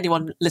if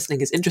anyone listening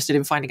is interested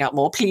in finding out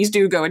more, please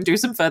do go and do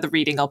some further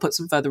reading. I'll put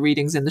some further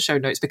readings in the show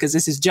notes because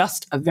this is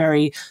just a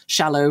very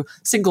shallow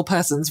single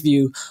person's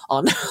view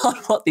on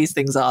what these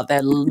things are.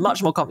 They're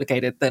much more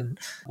complicated than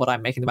what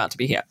I'm making them out to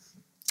be here.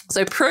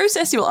 So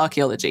processual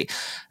archaeology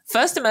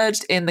first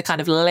emerged in the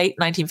kind of late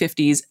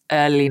 1950s,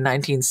 early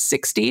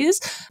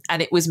 1960s.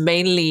 And it was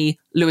mainly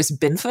Louis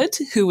Binford,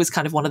 who was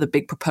kind of one of the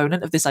big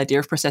proponent of this idea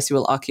of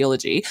processual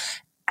archaeology.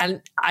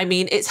 And I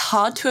mean, it's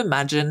hard to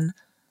imagine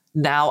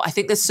now. I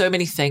think there's so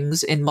many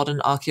things in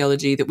modern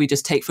archaeology that we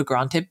just take for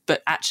granted.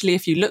 But actually,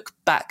 if you look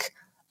back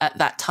at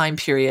that time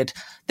period,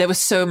 there were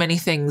so many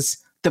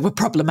things that were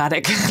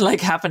problematic,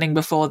 happening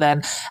before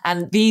then.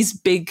 And these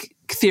big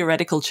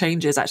theoretical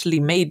changes actually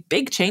made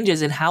big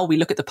changes in how we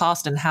look at the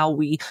past and how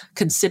we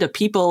consider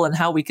people and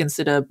how we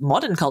consider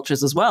modern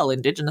cultures as well,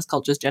 indigenous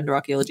cultures, gender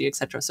archaeology,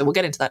 etc. So we'll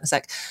get into that in a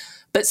sec.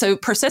 But so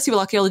processual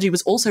archaeology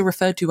was also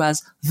referred to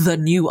as the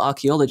new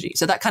archaeology.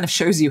 So that kind of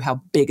shows you how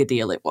big a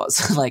deal it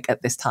was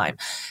at this time.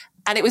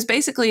 And it was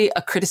basically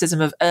a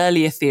criticism of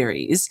earlier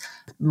theories,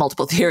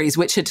 multiple theories,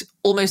 which had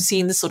almost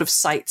seen the sort of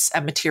sites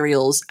and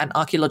materials and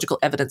archaeological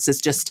evidence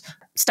as just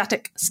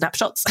static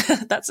snapshots.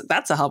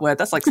 That's a hard word.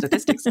 That's like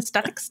statistics,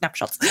 static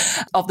snapshots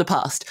of the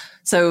past.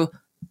 So,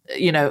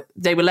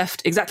 they were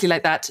left exactly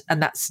like that. And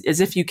that's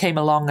as if you came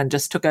along and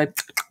just took a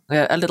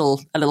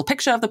little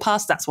picture of the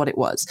past. That's what it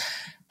was.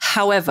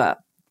 However,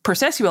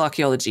 processual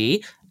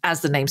archaeology,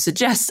 as the name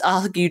suggests,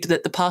 argued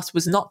that the past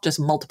was not just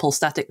multiple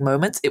static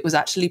moments. It was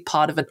actually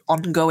part of an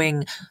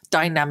ongoing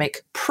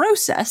dynamic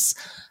process,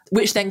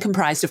 which then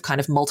comprised of kind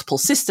of multiple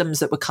systems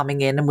that were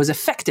coming in and was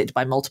affected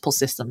by multiple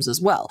systems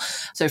as well.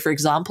 So, for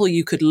example,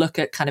 you could look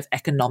at kind of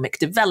economic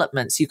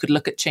developments. You could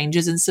look at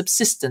changes in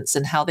subsistence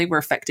and how they were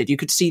affected. You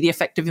could see the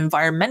effect of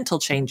environmental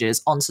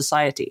changes on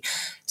society.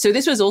 So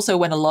this was also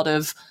when a lot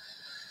of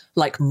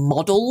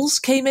models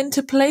came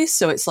into place.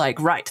 So it's a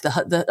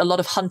lot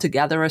of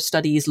hunter-gatherer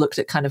studies looked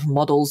at kind of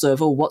models of,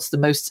 what's the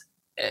most,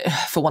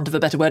 for want of a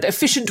better word,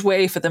 efficient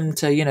way for them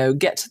to,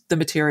 get the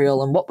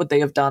material and what would they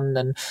have done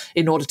and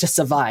in order to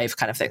survive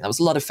kind of thing. There was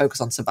a lot of focus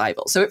on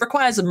survival. So it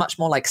requires a much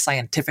more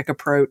scientific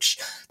approach.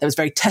 There was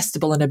very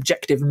testable and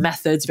objective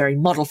methods, very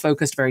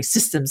model-focused, very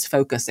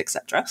systems-focused,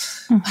 etc.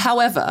 Mm-hmm.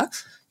 However,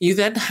 you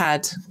then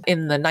had,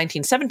 in the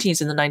 1970s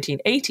and the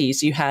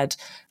 1980s, you had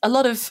a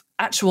lot of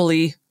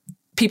actually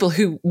people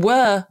who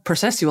were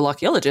processual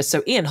archaeologists.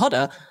 So Ian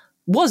Hodder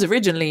was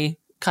originally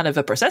kind of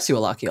a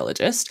processual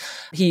archaeologist.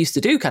 He used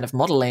to do kind of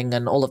modeling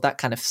and all of that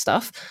kind of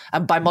stuff.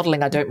 And by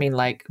modeling, I don't mean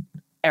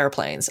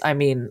airplanes. I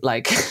mean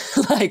like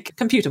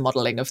computer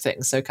modeling of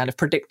things. So kind of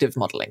predictive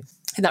modeling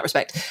in that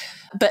respect.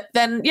 But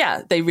then,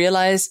 they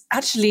realize,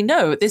 actually,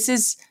 no,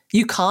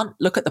 you can't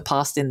look at the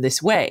past in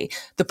this way.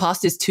 The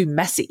past is too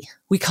messy.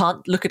 We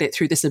can't look at it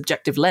through this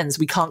objective lens.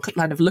 We can't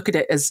kind of look at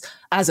it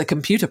as a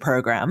computer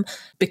program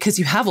because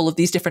you have all of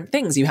these different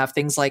things. You have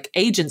things like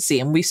agency.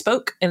 And we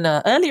spoke in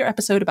an earlier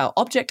episode about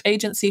object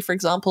agency, for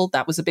example.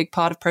 That was a big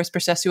part of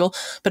post-processual,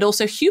 but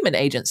also human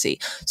agency.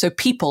 So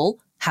people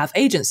have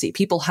agency.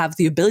 People have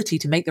the ability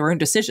to make their own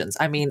decisions.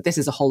 I mean, this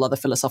is a whole other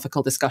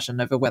philosophical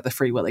discussion over whether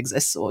free will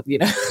exists or,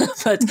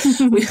 but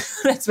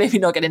let's maybe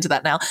not get into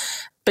that now.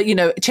 But,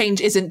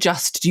 change isn't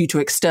just due to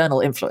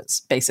external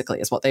influence, basically,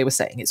 is what they were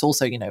saying. It's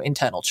also,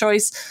 internal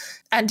choice.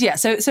 And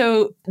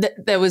so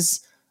there was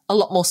a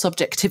lot more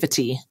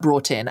subjectivity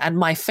brought in. And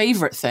my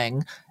favorite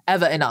thing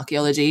ever in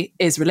archaeology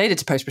is related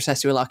to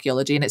post-processual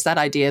archaeology. And it's that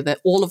idea that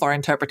all of our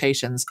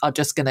interpretations are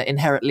just going to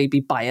inherently be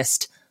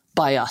biased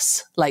by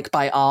us, like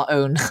by our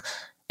own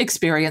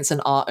experience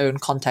and our own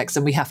context.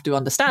 And we have to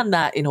understand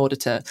that in order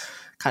to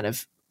kind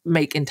of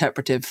make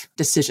interpretive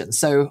decisions.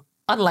 So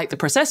unlike the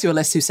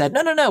processualists who said,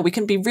 no, we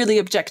can be really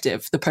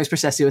objective, the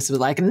post-processualists were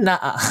like,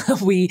 nah,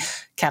 we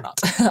cannot.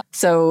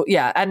 So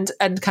yeah, and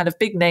kind of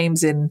big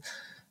names in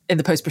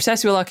the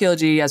post-processual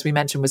archaeology, as we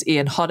mentioned, was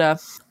Ian Hodder.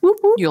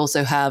 You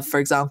also have, for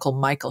example,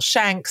 Michael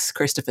Shanks,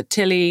 Christopher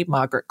Tilley,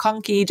 Margaret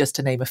Conkey, just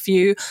to name a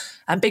few.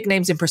 And big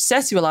names in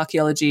processual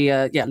archaeology,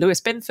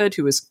 Lewis Binford,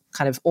 who was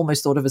kind of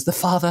almost thought of as the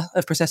father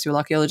of processual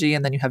archaeology.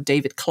 And then you have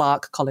David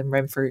Clark, Colin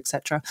Renfrew,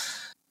 etc.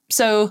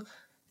 So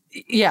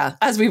yeah,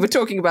 as we were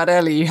talking about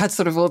earlier, you had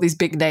sort of all these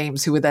big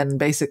names who were then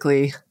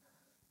basically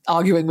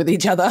arguing with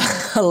each other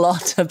a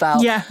lot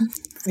about...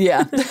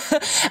 Yeah.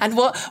 And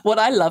what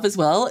I love as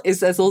well is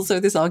there's also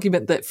this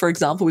argument that, for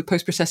example, with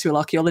post-processual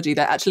archaeology,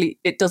 that actually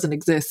it doesn't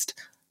exist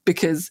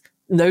because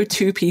no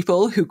two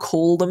people who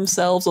call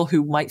themselves or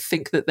who might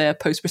think that they're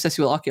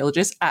post-processual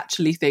archaeologists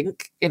actually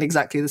think in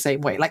exactly the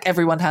same way. Like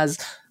everyone has,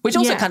 which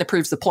also kind of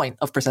proves the point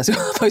of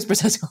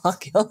post-processual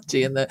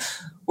archaeology and that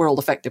we're all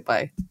affected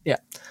by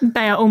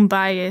our own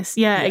bias.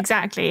 Yeah,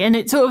 exactly. And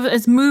it sort of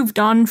has moved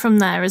on from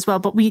there as well.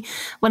 But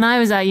when I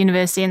was at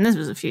university, and this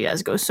was a few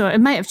years ago, so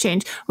it might have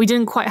changed, we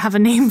didn't quite have a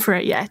name for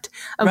it yet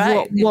of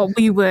what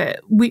we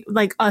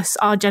like us,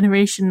 our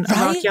generation of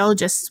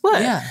archaeologists were.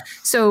 Yeah.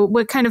 So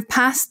we're kind of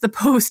past the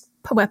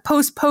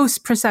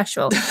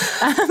post-processual,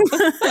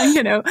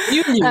 you know,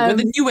 we're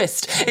the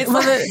newest. It's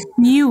like the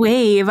new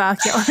wave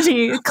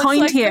archaeology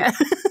coined like, here.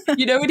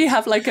 You know, when you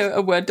have like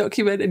a Word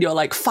document and you're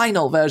like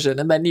final version,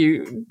 and then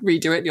you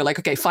redo it and you're like,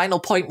 okay,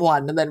 final point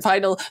 1, and then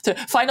final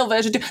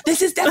version 2.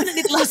 This is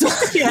definitely the last one.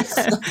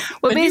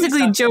 We're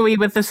basically Joey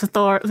with the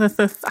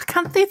I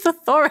can't say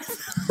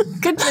thesaurus.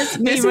 Goodness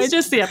me. This is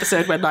just the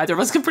episode where neither of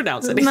us can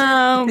pronounce it.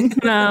 No.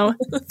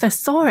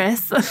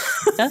 Thesaurus.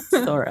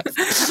 Thesaurus.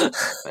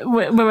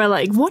 We're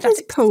like, what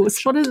is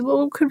post?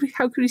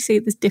 How could we say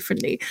this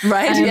differently?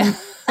 Right.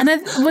 And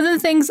one of the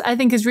things I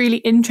think is really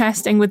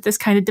interesting with this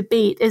kind of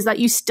debate is that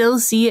you still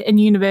see it in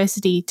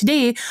university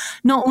today,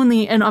 not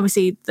only in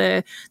obviously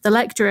the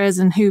lecturers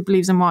and who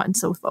believes in what and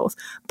so forth,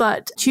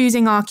 but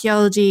choosing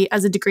archaeology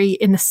as a degree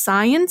in a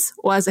science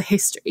or as a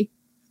history.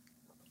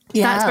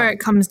 Yeah. That's where it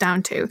comes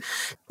down to.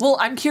 Well,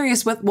 I'm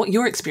curious what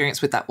your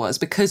experience with that was,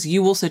 because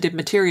you also did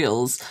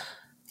materials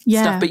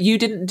stuff, but you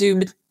didn't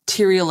do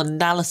material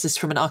analysis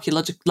from an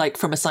archaeological, like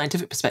from a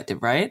scientific perspective,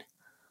 right?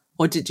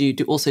 Or did you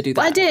also do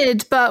that? I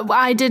did, but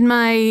I did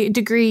my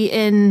degree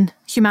in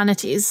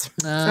humanities.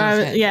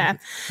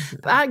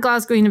 At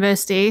Glasgow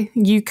University,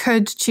 you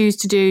could choose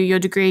to do your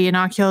degree in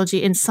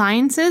archaeology in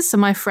sciences. So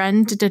my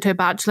friend did her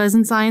bachelor's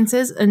in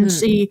sciences, and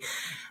she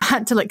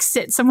had to like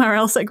sit somewhere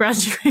else at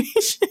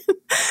graduation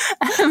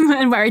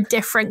and wear a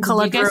different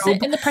coloured robe.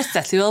 Sit in the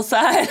processual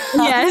side.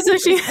 So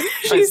she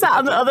sat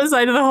on the other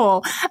side of the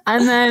hall,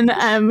 and then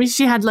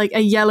she had like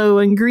a yellow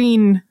and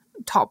green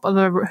top of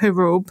her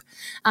robe,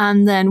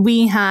 and then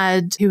we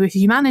who were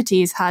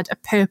humanities had a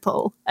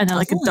purple and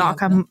a dark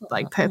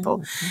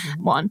purple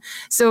one.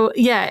 So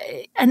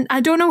and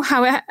I don't know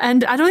how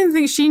and I don't even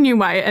think she knew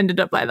why it ended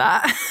up like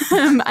that.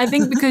 I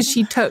think because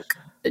she took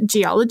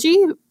geology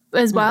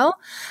as well.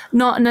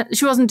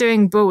 She wasn't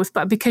doing both,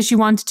 but because she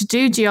wanted to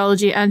do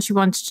geology and she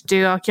wanted to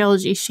do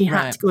archaeology, she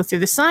had to go through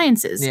the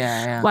sciences.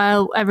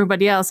 While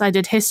everybody else, I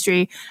did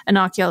history and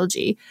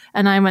archaeology,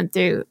 and I went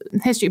through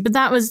history. But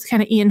that was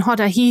kind of Ian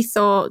Hodder. He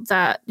thought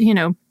that,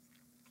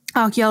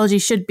 archaeology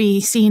should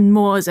be seen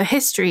more as a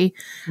history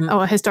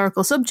or a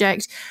historical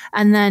subject.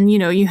 And then,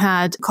 you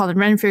had Colin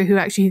Renfrew, who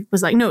actually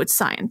was like, no, it's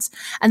science.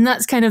 And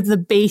that's kind of the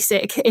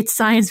basic, it's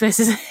science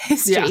versus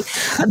history.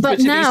 But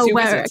now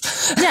we're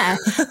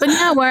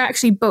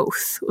actually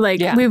both.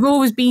 We've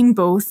always been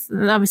both.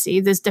 And obviously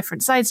there's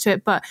different sides to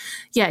it, but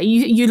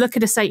you look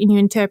at a site and you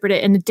interpret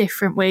it in a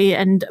different way.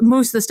 And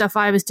most of the stuff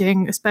I was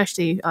doing,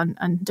 especially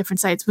on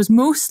different sites, was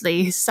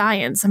mostly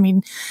science. I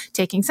mean,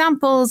 taking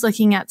samples,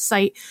 looking at the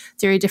site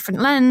through a different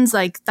lens,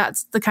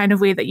 that's the kind of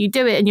way that you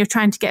do it, and you're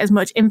trying to get as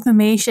much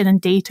information and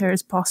data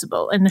as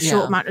possible in a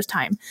short amount of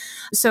time.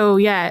 So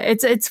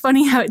it's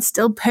funny how it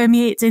still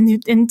permeates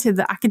into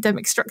the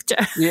academic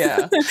structure.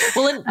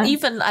 Well, and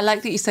even I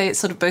like that you say it's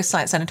sort of both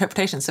science and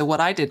interpretation. So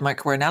what I did,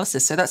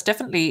 microanalysis, so that's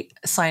definitely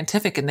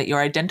scientific in that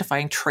you're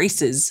identifying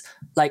traces,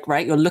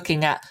 you're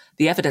looking at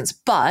the evidence,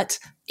 but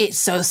it's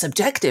so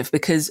subjective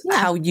because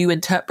how you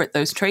interpret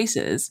those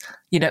traces,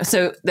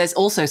 so there's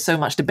also so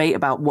much debate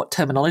about what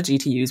terminology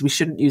to use. We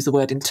shouldn't use the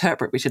word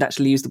interpret. We should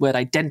actually use the word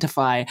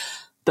identify.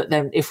 But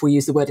then if we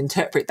use the word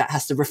interpret, that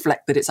has to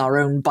reflect that it's our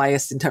own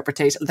biased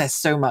interpretation. There's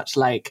so much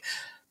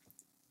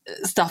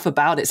stuff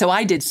about it. So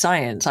I did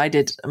science.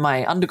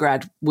 My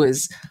undergrad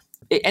was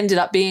it ended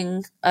up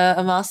being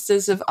a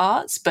Master's of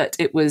Arts, but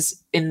it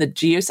was in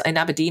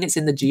Aberdeen, it's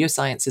in the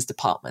geosciences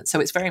department. So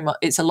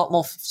it's a lot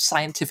more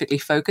scientifically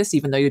focused,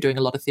 even though you're doing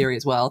a lot of theory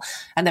as well.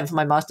 And then for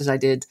my Master's, I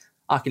did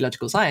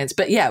archaeological science.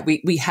 But yeah,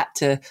 we had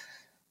to,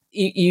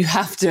 you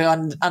have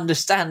to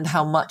understand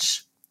how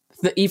much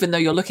that even though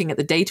you're looking at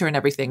the data and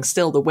everything,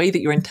 still the way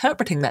that you're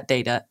interpreting that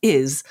data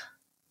is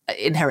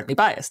inherently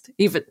biased,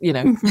 even,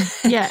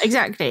 Yeah,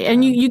 exactly.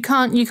 And you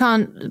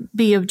can't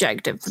be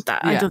objective with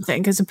that, I don't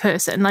think, as a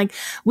person. Like,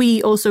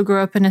 we also grew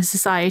up in a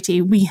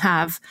society, we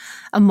have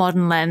a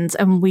modern lens,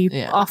 and we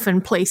often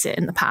place it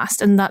in the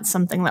past, and that's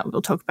something that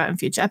we'll talk about in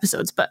future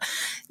episodes. But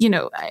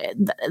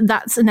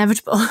that's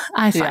inevitable,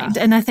 I find.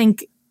 And I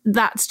think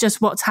that's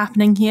just what's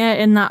happening here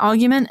in that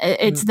argument.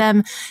 It's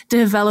them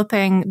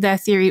developing their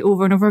theory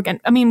over and over again.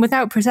 I mean,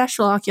 without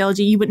processual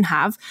archaeology, you wouldn't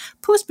have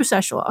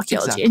post-processual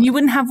archaeology, and you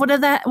wouldn't have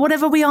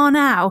whatever we are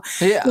now.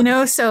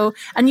 So,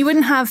 and you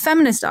wouldn't have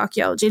feminist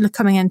archaeology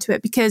coming into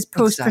it, because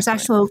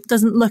post-processual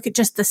doesn't look at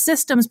just the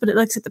systems, but it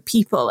looks at the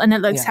people, and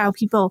it looks how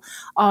people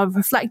are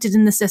reflected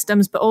in the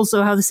systems, but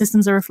also how the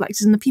systems are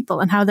reflected in the people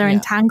and how they're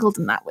entangled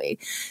in that way.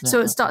 So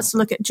it starts to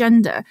look at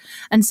gender.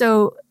 And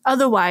so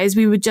otherwise,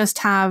 we would just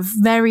have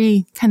very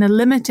kind of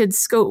limited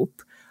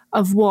scope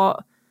of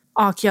what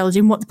archaeology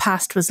and what the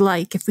past was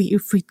like if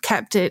we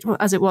kept it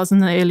as it was in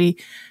the early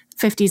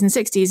 50s and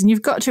 60s. And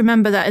you've got to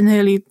remember that in the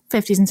early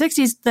 50s and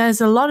 60s,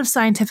 there's a lot of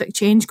scientific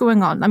change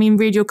going on. I mean,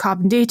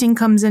 radiocarbon dating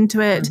comes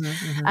into it,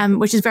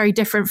 which is very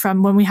different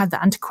from when we had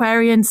the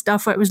antiquarian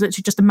stuff, where it was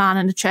literally just a man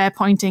in a chair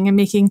pointing and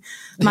making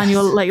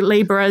manual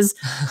laborers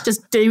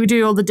just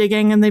do all the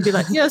digging, and they'd be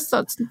like, yes,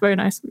 that's very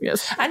nice.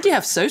 Yes. And you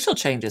have social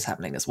changes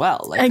happening as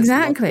well. Like,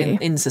 exactly.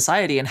 In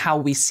society, and how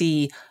we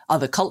see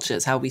other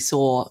cultures, how we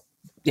saw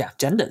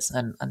genders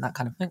and that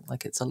kind of thing.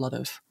 Like, it's a lot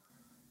of...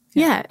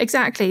 Yeah,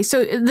 exactly.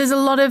 So there's a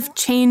lot of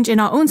change in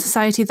our own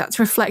society that's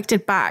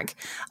reflected back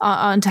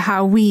onto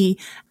how we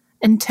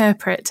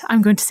interpret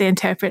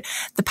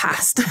the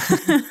past.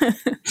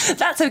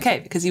 That's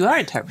okay, because you are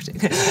interpreting.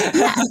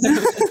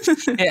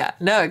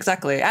 No,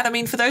 exactly. And I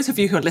mean, for those of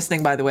you who are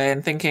listening, by the way,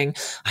 and thinking,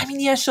 I mean,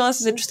 yeah, sure, this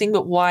is interesting,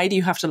 but why do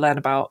you have to learn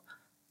about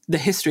the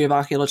history of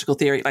archaeological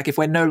theory? Like, if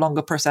we're no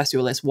longer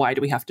processualists, why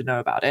do we have to know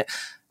about it?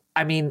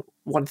 I mean,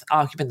 one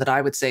argument that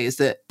I would say is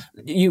that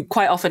you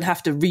quite often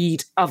have to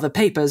read other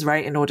papers,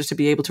 right, in order to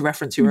be able to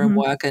reference your own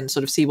work and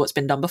sort of see what's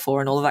been done before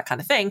and all of that kind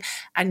of thing.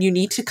 And you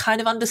need to kind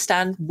of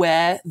understand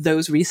where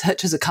those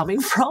researchers are coming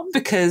from,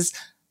 because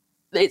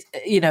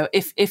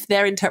if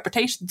their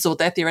interpretations or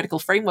their theoretical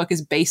framework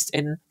is based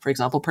in, for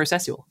example,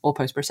 processual or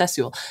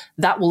post-processual,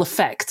 that will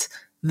affect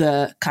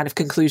the kind of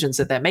conclusions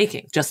that they're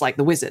making, just like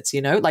the wizards,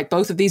 like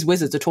both of these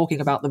wizards are talking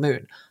about the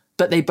moon,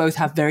 but they both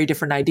have very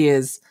different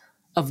ideas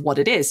of what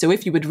it is. So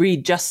if you would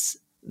read just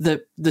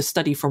the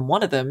study from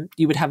one of them,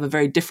 you would have a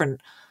very different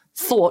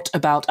thought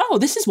about, oh,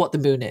 this is what the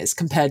moon is,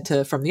 compared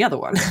to from the other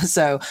one.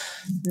 So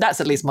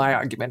that's at least my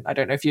argument. I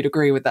don't know if you'd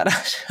agree with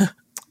that.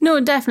 No,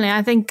 definitely.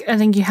 I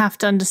think you have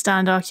to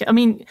understand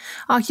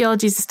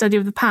archaeology is the study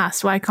of the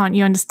past. Why can't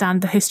you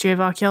understand the history of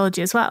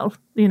archaeology as well?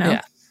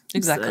 Yeah,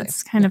 exactly.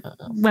 It's kind of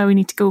where we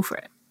need to go for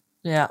it.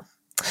 Yeah.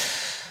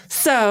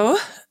 So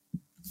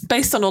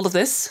based on all of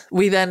this,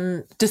 we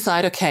then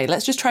decide, okay,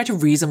 let's just try to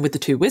reason with the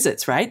two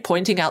wizards, right?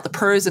 Pointing out the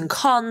pros and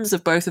cons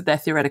of both of their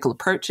theoretical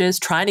approaches,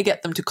 trying to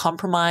get them to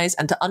compromise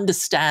and to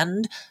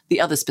understand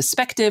the other's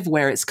perspective,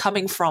 where it's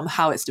coming from,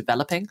 how it's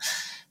developing.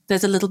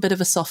 There's a little bit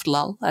of a soft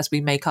lull as we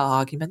make our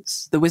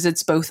arguments. The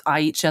wizards both eye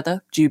each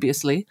other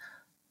dubiously.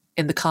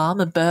 In the calm,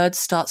 a bird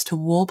starts to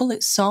warble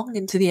its song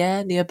into the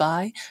air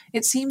nearby.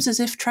 It seems as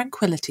if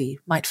tranquility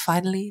might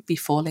finally be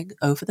falling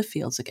over the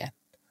fields again.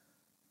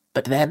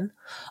 But then,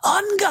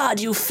 "On guard,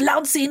 you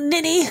flouncy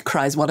ninny!"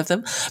 cries one of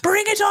them.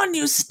 "Bring it on,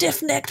 you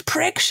stiff-necked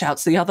prick!"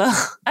 shouts the other.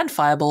 And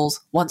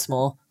fireballs once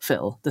more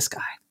fill the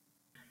sky.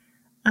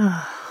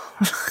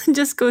 It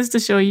just goes to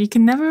show you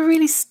can never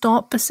really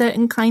stop a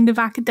certain kind of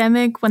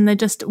academic when they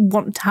just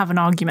want to have an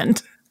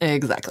argument.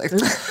 Exactly.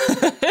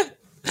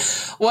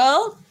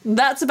 Well,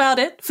 that's about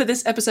it for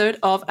this episode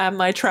of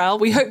Am I Trowel.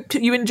 We hope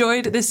you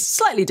enjoyed this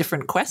slightly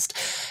different quest.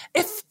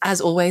 If,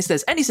 as always,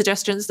 there's any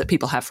suggestions that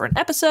people have for an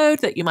episode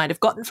that you might have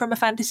gotten from a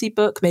fantasy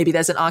book, maybe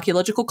there's an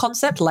archaeological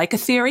concept like a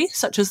theory,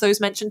 such as those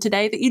mentioned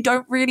today, that you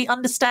don't really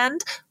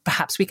understand,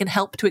 perhaps we can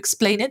help to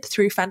explain it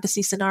through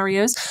fantasy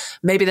scenarios.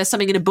 Maybe there's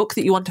something in a book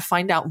that you want to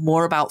find out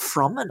more about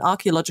from an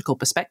archaeological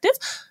perspective.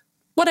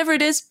 Whatever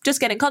it is, just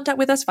get in contact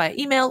with us via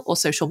email or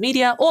social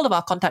media. All of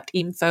our contact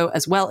info,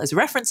 as well as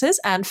references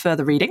and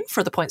further reading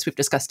for the points we've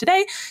discussed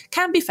today,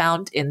 can be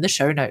found in the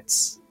show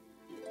notes.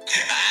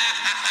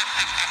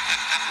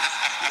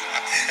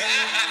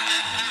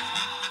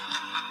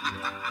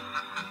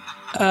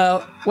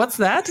 What's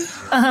that?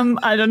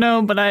 I don't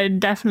know, but I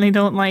definitely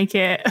don't like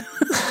it.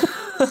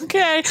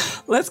 Okay,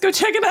 let's go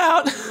check it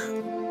out.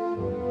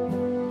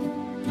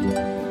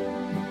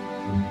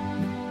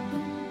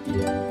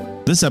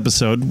 This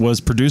episode was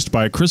produced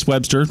by Chris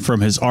Webster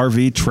from his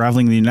RV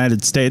traveling the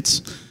United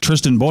States,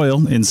 Tristan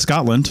Boyle in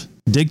Scotland,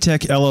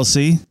 DigTech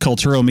LLC,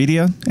 Cultural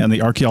Media, and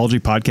the Archaeology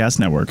Podcast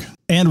Network.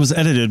 And was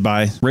edited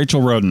by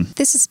Rachel Roden.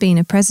 This has been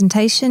a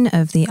presentation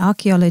of the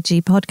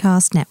Archaeology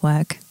Podcast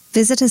Network.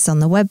 Visit us on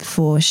the web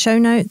for show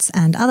notes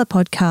and other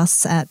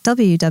podcasts at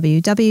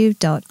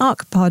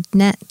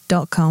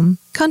www.archpodnet.com.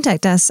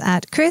 Contact us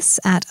at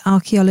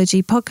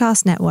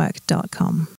chris@archaeologypodcastnetwork.com.